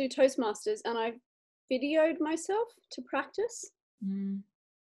started to do Toastmasters and I videoed myself to practice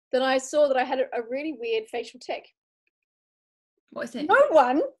that I saw that I had a really weird facial tic. What is it? No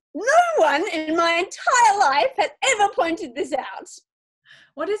one in my entire life had ever pointed this out.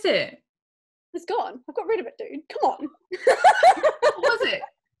 What is it? It's gone. I've got rid of it, dude. Come on. What was it?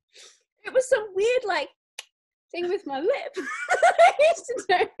 It was some weird, like, thing with my lip I used to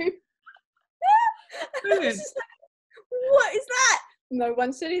do. I was just like, what is that? No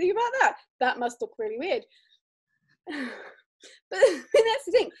one said anything about that. That must look really weird. But that's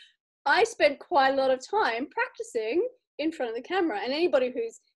the thing. I spent quite a lot of time practicing in front of the camera. And anybody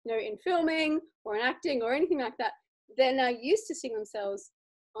who's, in filming or in acting or anything like that, they're now used to seeing themselves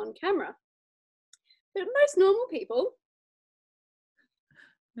on camera. But most normal people,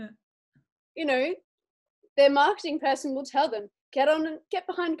 their marketing person will tell them, get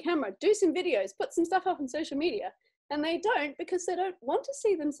behind camera, do some videos, put some stuff up on social media. And they don't, because they don't want to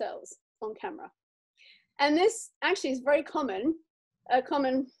see themselves on camera. And this actually is a common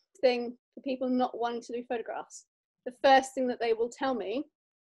thing for people not wanting to do photographs. The first thing that they will tell me,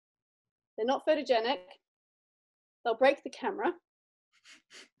 they're not photogenic, they'll break the camera,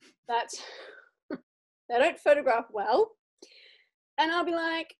 that they don't photograph well. And I'll be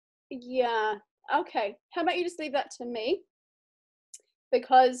like, yeah, okay, how about you just leave that to me?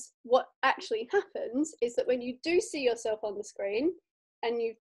 Because what actually happens is that when you do see yourself on the screen and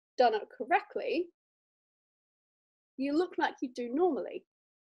you've done it correctly, you look like you do normally.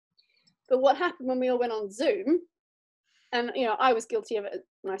 But what happened when we all went on Zoom, and I was guilty of it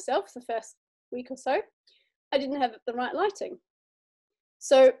myself the first week or so, I didn't have the right lighting.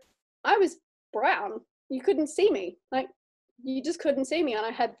 So I was brown. You couldn't see me. Like, you just couldn't see me. And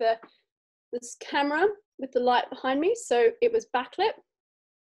I had this camera with the light behind me, so it was backlit.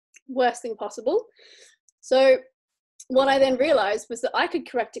 Worst thing possible. So what I then realized was that I could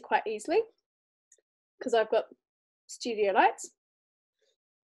correct it quite easily because I've got studio lights.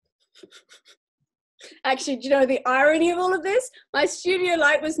 Actually, do you know the irony of all of this? My studio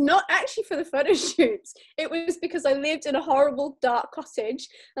light was not actually for the photo shoots. It was because I lived in a horrible dark cottage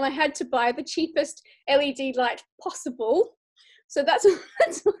and I had to buy the cheapest LED light possible. So that's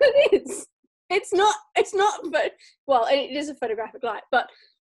what it is. It's not, but, well, it is a photographic light, but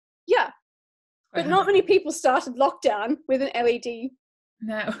yeah. But not many people started lockdown with an LED.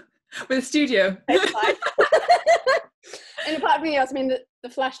 No, with a studio. Light. And apart from anything else, I mean, the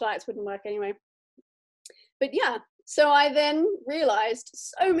flashlights wouldn't work anyway. But yeah, so I then realized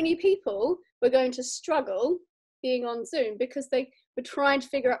so many people were going to struggle being on Zoom because they were trying to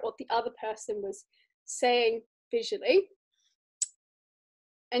figure out what the other person was saying visually.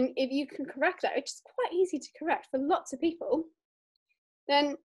 And if you can correct that, which is quite easy to correct for lots of people,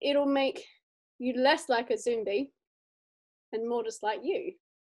 then it'll make you less like a zombie and more just like you.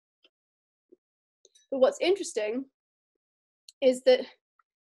 But what's interesting is that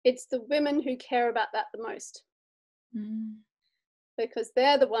it's the women who care about that the most. Because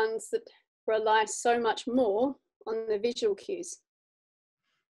they're the ones that rely so much more on the visual cues.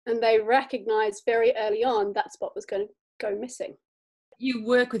 And they recognize very early on that's what was going to go missing. You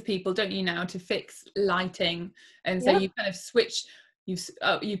work with people, don't you, now to fix lighting, and so you kind of switch.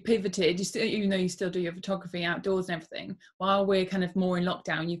 You've pivoted. Even though you still do your photography outdoors and everything, while we're kind of more in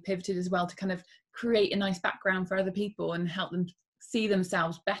lockdown, you've pivoted as well to kind of create a nice background for other people and help them see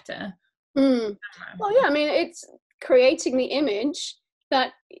themselves better. Well, yeah, I mean, it's creating the image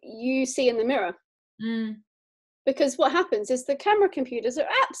that you see in the mirror. Because what happens is the camera computers are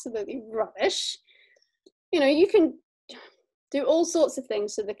absolutely rubbish. You know, you can do all sorts of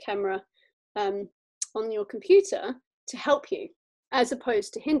things to the camera on your computer to help you as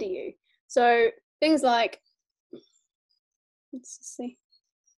opposed to hinder you. So things like, let's see,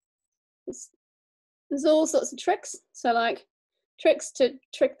 there's all sorts of tricks. So like tricks to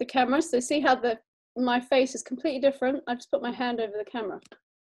trick the camera. So see how my face is completely different. I just put my hand over the camera.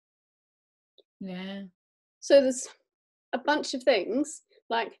 Yeah. So there's a bunch of things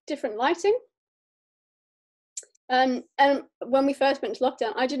like different lighting. And when we first went to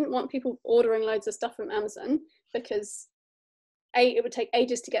lockdown, I didn't want people ordering loads of stuff from Amazon because A, it would take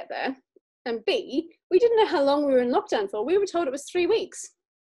ages to get there, and B, we didn't know how long we were in lockdown for. We were told it was 3 weeks.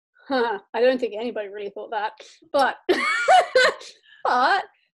 I don't think anybody really thought that, but but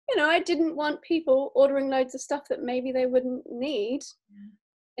you know, I didn't want people ordering loads of stuff that maybe they wouldn't need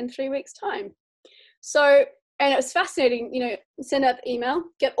in 3 weeks' time. So, and it was fascinating, you know, send out the email,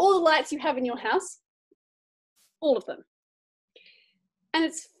 get all the lights you have in your house, all of them. And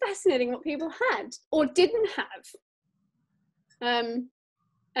it's fascinating what people had or didn't have.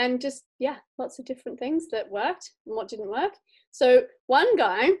 And just, yeah, lots of different things that worked and what didn't work. So one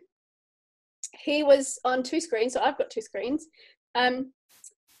guy, he was on 2 screens, so I've got 2 screens, and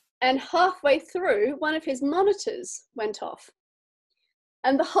halfway through, one of his monitors went off.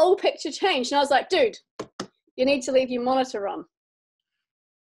 And the whole picture changed. And I was like, dude, you need to leave your monitor on.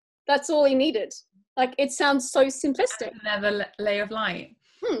 That's all he needed. Like, it sounds so simplistic. Another layer of light.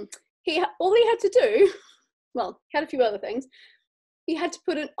 All he had to do, well, he had a few other things. He had to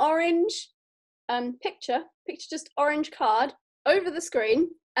put an orange picture just orange card over the screen,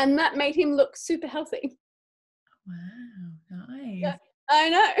 and that made him look super healthy. Wow, nice. Yeah, I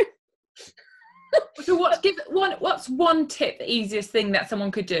know. So what's one tip, the easiest thing that someone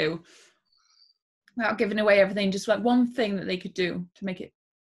could do without giving away everything, just like one thing that they could do to make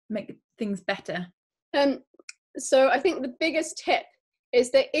things better? So I think the biggest tip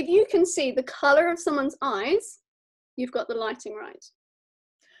is that if you can see the color of someone's eyes, you've got the lighting right.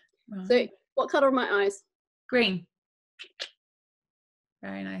 So what color are my eyes? Green.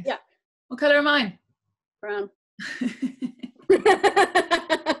 Very nice. Yeah. What color are mine? Brown.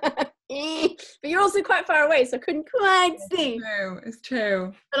 But you're also quite far away, so I couldn't quite see. It's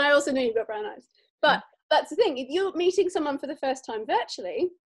true. But I also know you've got brown eyes. But that's the thing, if you're meeting someone for the first time virtually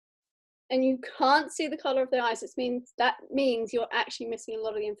and you can't see the color of their eyes, that means you're actually missing a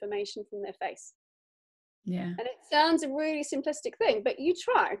lot of the information from their face. Yeah. And it sounds a really simplistic thing, but you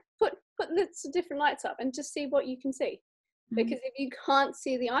try, put lots of different lights up and just see what you can see. Because if you can't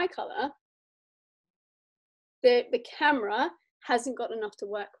see the eye color, the camera hasn't got enough to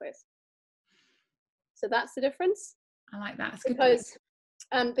work with. So that's the difference. I like that. It's because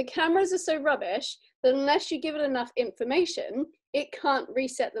the cameras are so rubbish that unless you give it enough information, it can't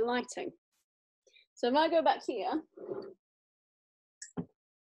reset the lighting. So if I go back here,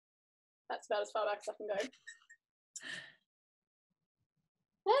 that's about as far back as I can go.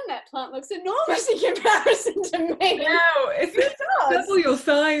 And that plant looks enormous in comparison to me. No, it's double your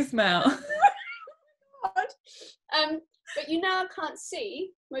size, Mel. But you now can't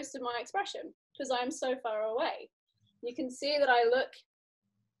see most of my expression because I'm so far away. You can see that I look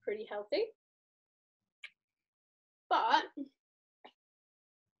pretty healthy, but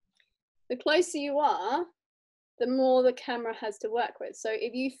the closer you are, the more the camera has to work with. So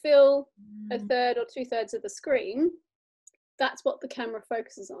if you fill a third or 2/3 of the screen, that's what the camera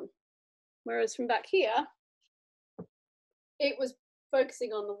focuses on. Whereas from back here, it was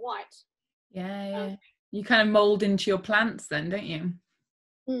focusing on the white. Yeah. You kind of mold into your plants then, don't you?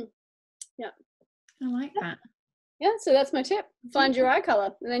 Yeah. I like that. Yeah, so that's my tip. Find your eye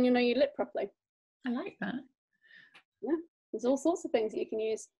colour, and then you'll know you lit properly. I like that. Yeah, there's all sorts of things that you can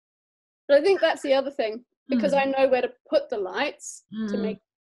use. But I think that's the other thing, because I know where to put the lights to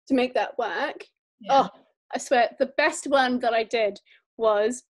make that work. Yeah. Oh, I swear, the best one that I did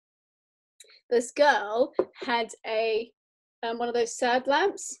was this girl had a one of those sad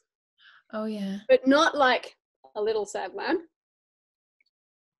lamps. Oh yeah. But not like a little sad lamp.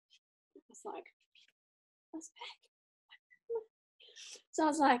 It's like, that's big. So I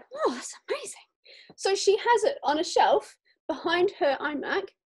was like, oh, that's amazing. So she has it on a shelf behind her iMac.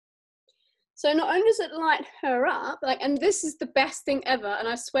 So not only does it light her up, like, and this is the best thing ever, and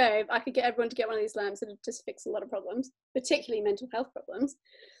I swear if I could get everyone to get one of these lamps, it would just fix a lot of problems, particularly mental health problems.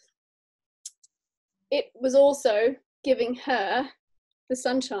 It was also giving her the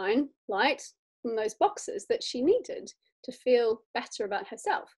sunshine light from those boxes that she needed to feel better about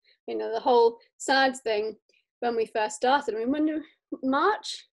herself. You know, the whole SADS thing when we first started, I mean, when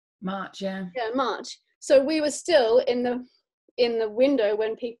March, yeah, March. So we were still in the window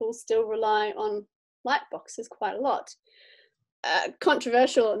when people still rely on light boxes quite a lot.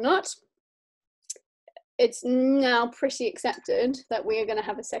 Controversial or not, it's now pretty accepted that we are going to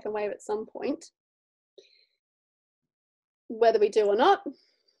have a second wave at some point. Whether we do or not,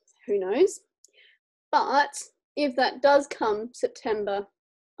 who knows? But if that does come September,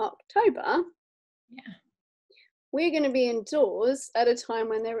 October, we're going to be indoors at a time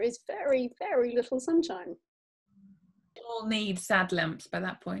when there is very, very little sunshine. All need sad lamps by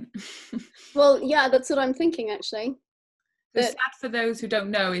that point. Well, yeah, that's what I'm thinking actually. So SAD, for those who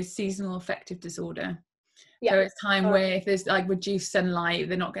don't know, is seasonal affective disorder. Yeah. So it's time where if there's like reduced sunlight,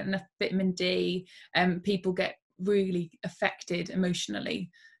 they're not getting enough vitamin D, people get really affected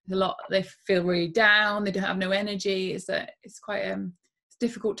emotionally. A lot, they feel really down, they don't have no energy. It's quite it's a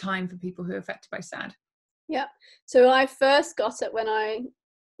difficult time for people who are affected by SAD. Yeah. So I first got it when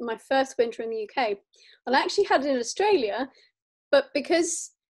my first winter in the UK. And I actually had it in Australia, but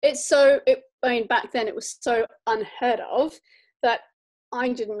because back then it was so unheard of that I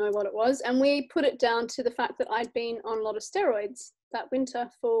didn't know what it was. And we put it down to the fact that I'd been on a lot of steroids that winter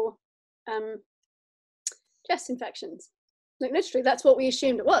for chest infections. Like literally, that's what we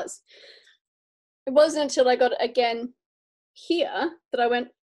assumed it was. It wasn't until I got it again here that I went,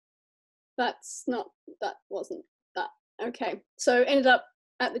 that wasn't that. Okay. So ended up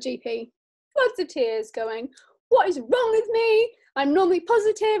at the GP, floods of tears going, what is wrong with me? I'm normally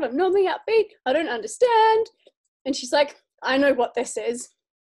positive, I'm normally upbeat, I don't understand. And she's like, I know what this is.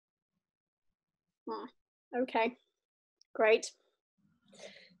 Okay, great.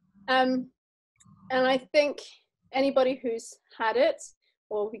 And I think anybody who's had it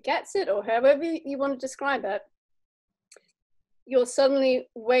or who gets it or however you want to describe it, you're suddenly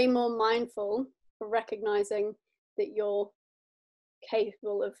way more mindful of recognizing that you're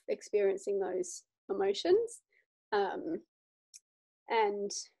capable of experiencing those emotions,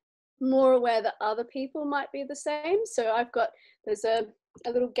 and more aware that other people might be the same. So there's a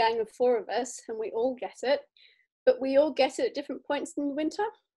little gang of 4 of us and we all get it, but we all get it at different points in the winter.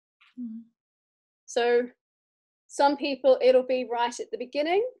 So some people, it'll be right at the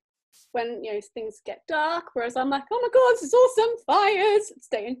beginning when, you know, things get dark, whereas I'm like, oh my God, this is awesome, fires,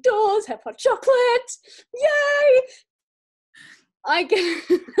 stay indoors, have hot chocolate, yay! I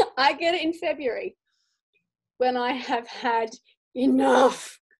get it in February when I have had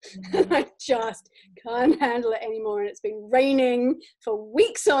enough. I just can't handle it anymore, and it's been raining for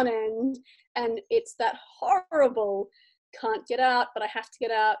weeks on end, and it's that horrible can't get out, but I have to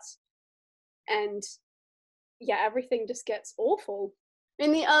get out, and yeah, everything just gets awful.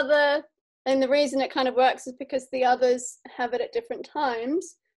 And the reason it kind of works is because the others have it at different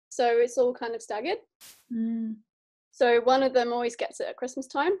times, so it's all kind of staggered. So one of them always gets it at Christmas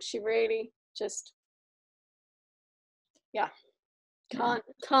time. She really just,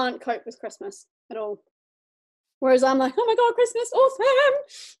 can't cope with Christmas at all. Whereas I'm like, oh my God, Christmas, awesome!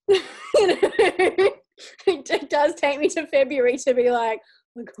 You know, it does take me to February to be like,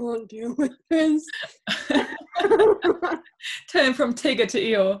 I can't deal with this. Turn from Tigger to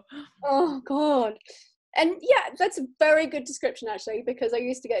Eeyore. Oh God. And yeah, that's a very good description actually, because I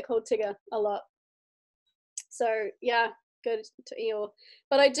used to get called Tigger a lot. So yeah, good to Eeyore.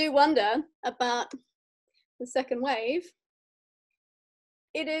 But I do wonder about the second wave.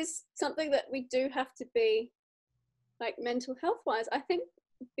 It is something that we do have to be, like, mental health wise, I think,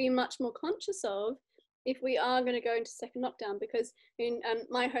 be much more conscious of if we are going to go into second lockdown, because in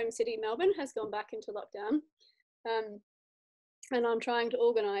my home city, Melbourne, has gone back into lockdown. And I'm trying to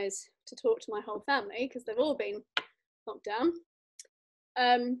organise to talk to my whole family because they've all been locked down.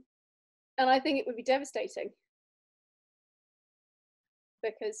 And I think it would be devastating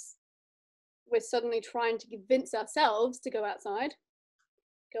because we're suddenly trying to convince ourselves to go outside,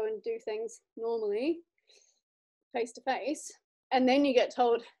 go and do things normally, face to face. And then you get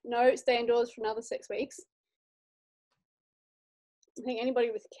told, no, stay indoors for another 6 weeks. I think anybody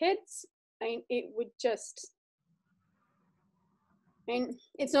with kids, I mean, it would just, I mean,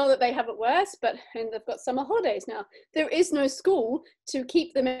 it's not that they have it worse, but and they've got summer holidays now. There is no school to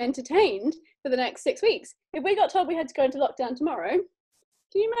keep them entertained for the next 6 weeks. If we got told we had to go into lockdown tomorrow,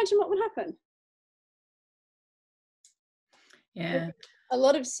 can you imagine what would happen? Yeah. A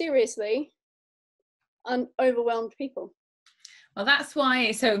lot of seriously overwhelmed people. Well, that's why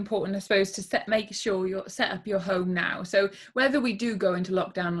it's so important, I suppose, to make sure you set up your home now. So whether we do go into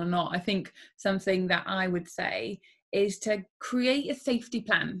lockdown or not, I think something that I would say is to create a safety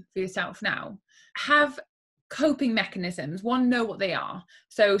plan for yourself now. Have coping mechanisms. One, know what they are.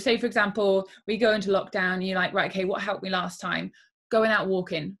 So say, for example, we go into lockdown, you're like, right, okay, what helped me last time? Going out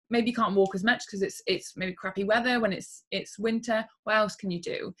walking. Maybe you can't walk as much because it's maybe crappy weather when it's winter. What else can you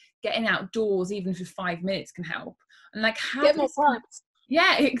do? Getting outdoors, even for 5 minutes, can help. And like, get more plants.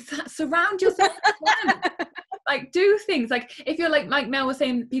 Yeah, surround yourself with plants. Like, do things like, if you're like Mel was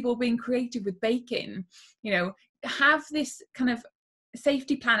saying, people being creative with baking, you know, have this kind of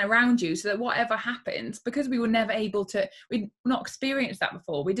safety plan around you so that whatever happens, because we were never able to, we'd not experienced that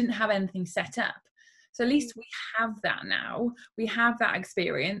before, we didn't have anything set up. So at least we have that now. We have that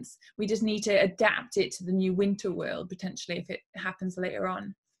experience. We just need to adapt it to the new winter world, potentially, if it happens later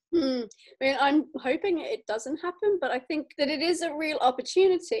on. I mean, I'm hoping it doesn't happen, but I think that it is a real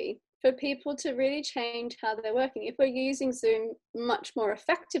opportunity for people to really change how they're working. If we're using Zoom much more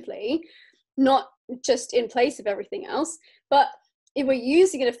effectively, not just in place of everything else, but if we're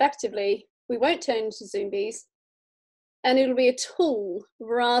using it effectively, we won't turn into zombies, and it'll be a tool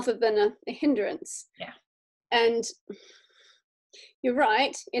rather than a hindrance. Yeah. And you're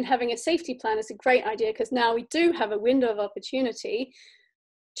right, in having a safety plan is a great idea, because now we do have a window of opportunity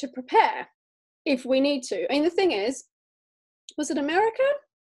to prepare if we need to. I mean, the thing is, was it America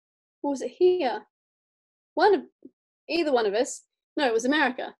or was it here? Either one of us. No, it was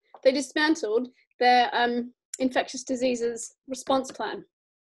America. They dismantled their infectious diseases response plan.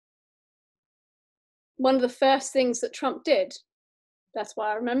 One of the first things that Trump did, that's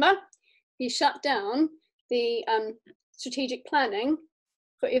why I remember, he shut down the strategic planning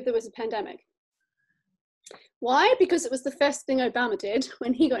for if there was a pandemic. Why? Because it was the first thing Obama did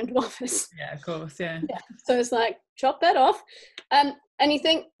when he got into office. Yeah, of course, yeah. So it's like, chop that off. And you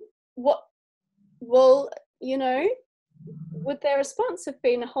think, well, you know, would their response have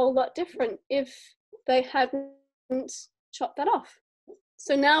been a whole lot different if they hadn't chopped that off?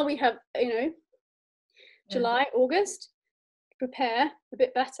 So now we have, you know, July, August, prepare a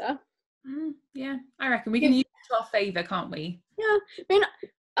bit better. Yeah, I reckon we can use it to our favour, can't we? Yeah, I mean,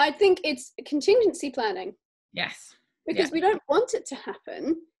 I think it's contingency planning. Yes. Because we don't want it to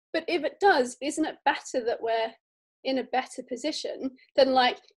happen, but if it does, isn't it better that we're in a better position than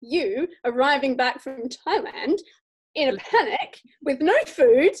like you arriving back from Thailand in a panic with no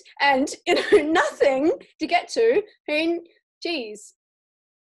food and, you know, nothing to get to? I mean, geez.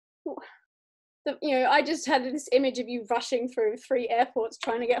 You know, I just had this image of you rushing through 3 airports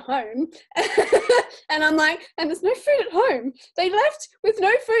trying to get home. And I'm like, and there's no food at home. They left with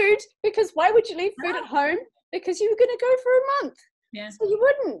no food, because why would you leave food at home? Because you were going to go for a month. Yeah. So you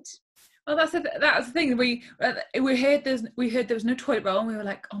wouldn't. Well, that's the thing. We heard there was no toilet roll, and we were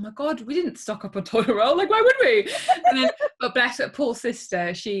like, oh my God, we didn't stock up on toilet roll. Like, why would we? And then, but bless her, Paul's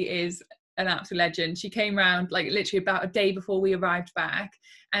sister, she is an absolute legend. She came round like literally about a day before we arrived back,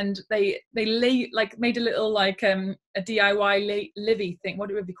 and they made a little like a DIY livy thing. What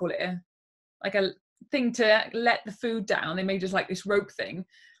do we call it? Like a thing to let the food down. They made us like this rope thing,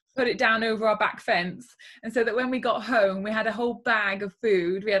 put it down over our back fence, and so that when we got home we had a whole bag of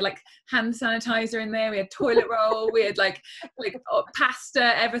food. We had like hand sanitizer in there, we had toilet roll, we had like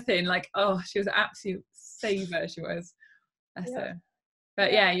pasta, everything. Like, oh, she was an absolute saver, she was. So,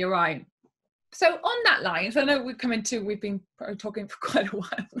 but yeah, you're right. So on that line, so I know we've been talking for quite a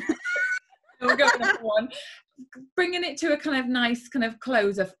while. We'll go with that one. Bringing it to a kind of nice kind of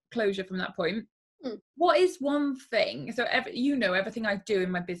closure from that point. What is one thing, so everything I do in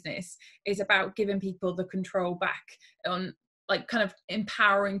my business is about giving people the control back, on like kind of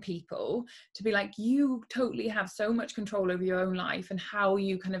empowering people to be like, you totally have so much control over your own life and how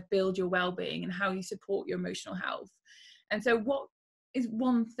you kind of build your well-being and how you support your emotional health. And so what is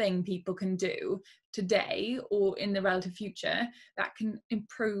one thing people can do today or in the relative future that can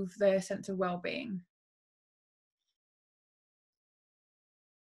improve their sense of well-being?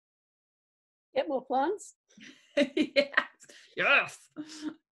 Get more plants. Yes.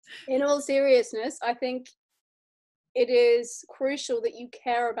 In all seriousness, I think it is crucial that you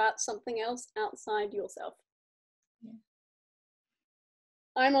care about something else outside yourself. Yeah.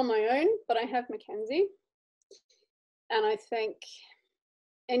 I'm on my own, but I have Mackenzie. And I think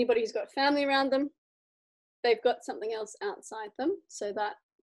anybody who's got family around them, they've got something else outside them. So that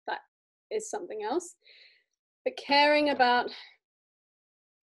is something else. But caring about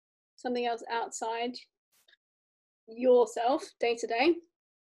something else outside yourself day to day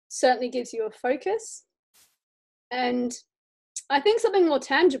certainly gives you a focus, and I think something more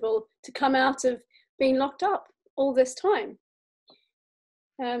tangible to come out of being locked up all this time.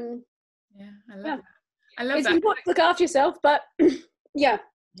 I love that. I love it's that. important to look after yourself, but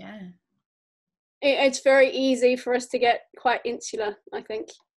it's very easy for us to get quite insular, I think,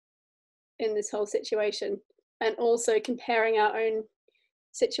 in this whole situation, and also comparing our own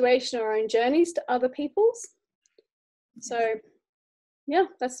situation or our own journeys to other people's. So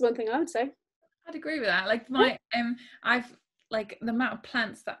that's the one thing I would say. I'd agree with that. Like I've like the amount of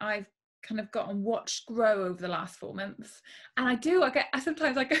plants that I've kind of got and watched grow over the last 4 months, and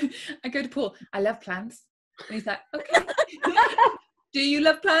sometimes I go to Paul, I love plants, and he's like, okay. Do you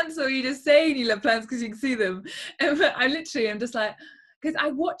love plants, or are you just saying you love plants because you can see them? And I literally am just like, because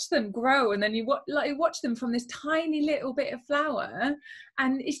I watch them grow, and then you watch them from this tiny little bit of flower,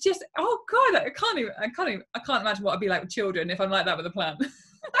 and it's just, oh God, I can't imagine what I'd be like with children if I'm like that with a plant.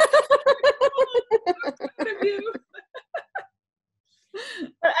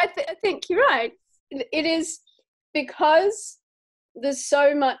 But I think you're right. It is because there's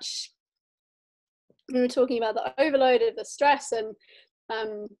so much. We were talking about the overload of the stress, and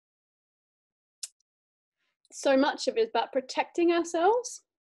so much of it is about protecting ourselves,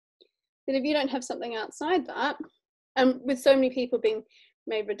 that if you don't have something outside that, and with so many people being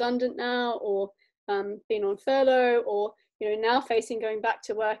made redundant now, or being on furlough, or now facing going back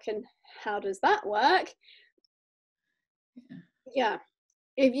to work, and how does that work?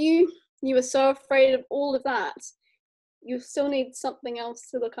 If you are so afraid of all of that, you still need something else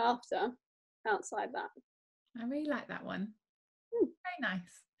to look after outside that. I really like that one. Very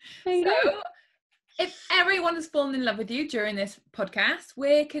nice. There you go. If everyone has fallen in love with you during this podcast,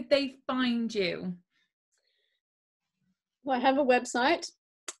 where could they find you? Well, I have a website.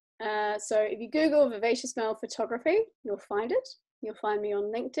 So if you Google Vivacious Mel Photography, you'll find it. You'll find me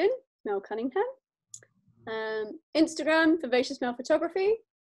on LinkedIn, Mel Cunningham. Instagram, Vivacious Mel Photography.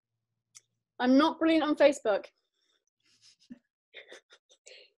 I'm not brilliant on Facebook.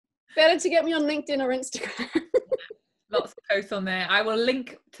 Better to get me on LinkedIn or Instagram. Lots of posts on there. I will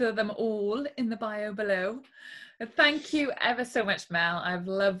link to them all in the bio below. Thank you ever so much, Mel. I've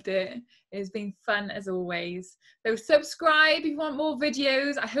loved it. It's been fun as always. So subscribe if you want more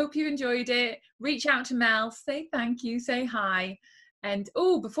videos. I hope you enjoyed it. Reach out to Mel, say thank you, say hi. And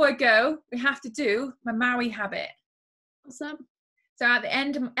before I go, we have to do my Maui habit. What's that? So at the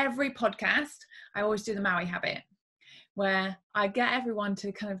end of every podcast, I always do the Maui habit, where I get everyone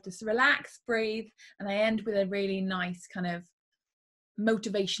to kind of just relax, breathe, and I end with a really nice kind of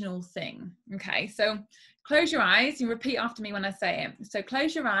motivational thing. Okay, so close your eyes and repeat after me when I say it. So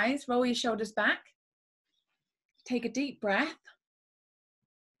close your eyes, roll your shoulders back, take a deep breath,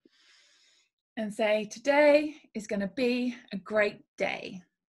 and say, today is going to be a great day.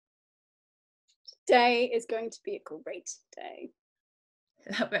 Today is going to be a great day.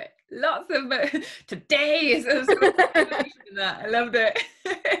 Love it. Lots of today is that. I loved it.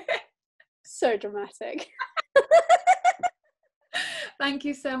 So dramatic. Thank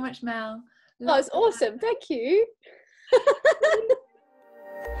you so much, Mel. Oh, it's awesome. Thank you.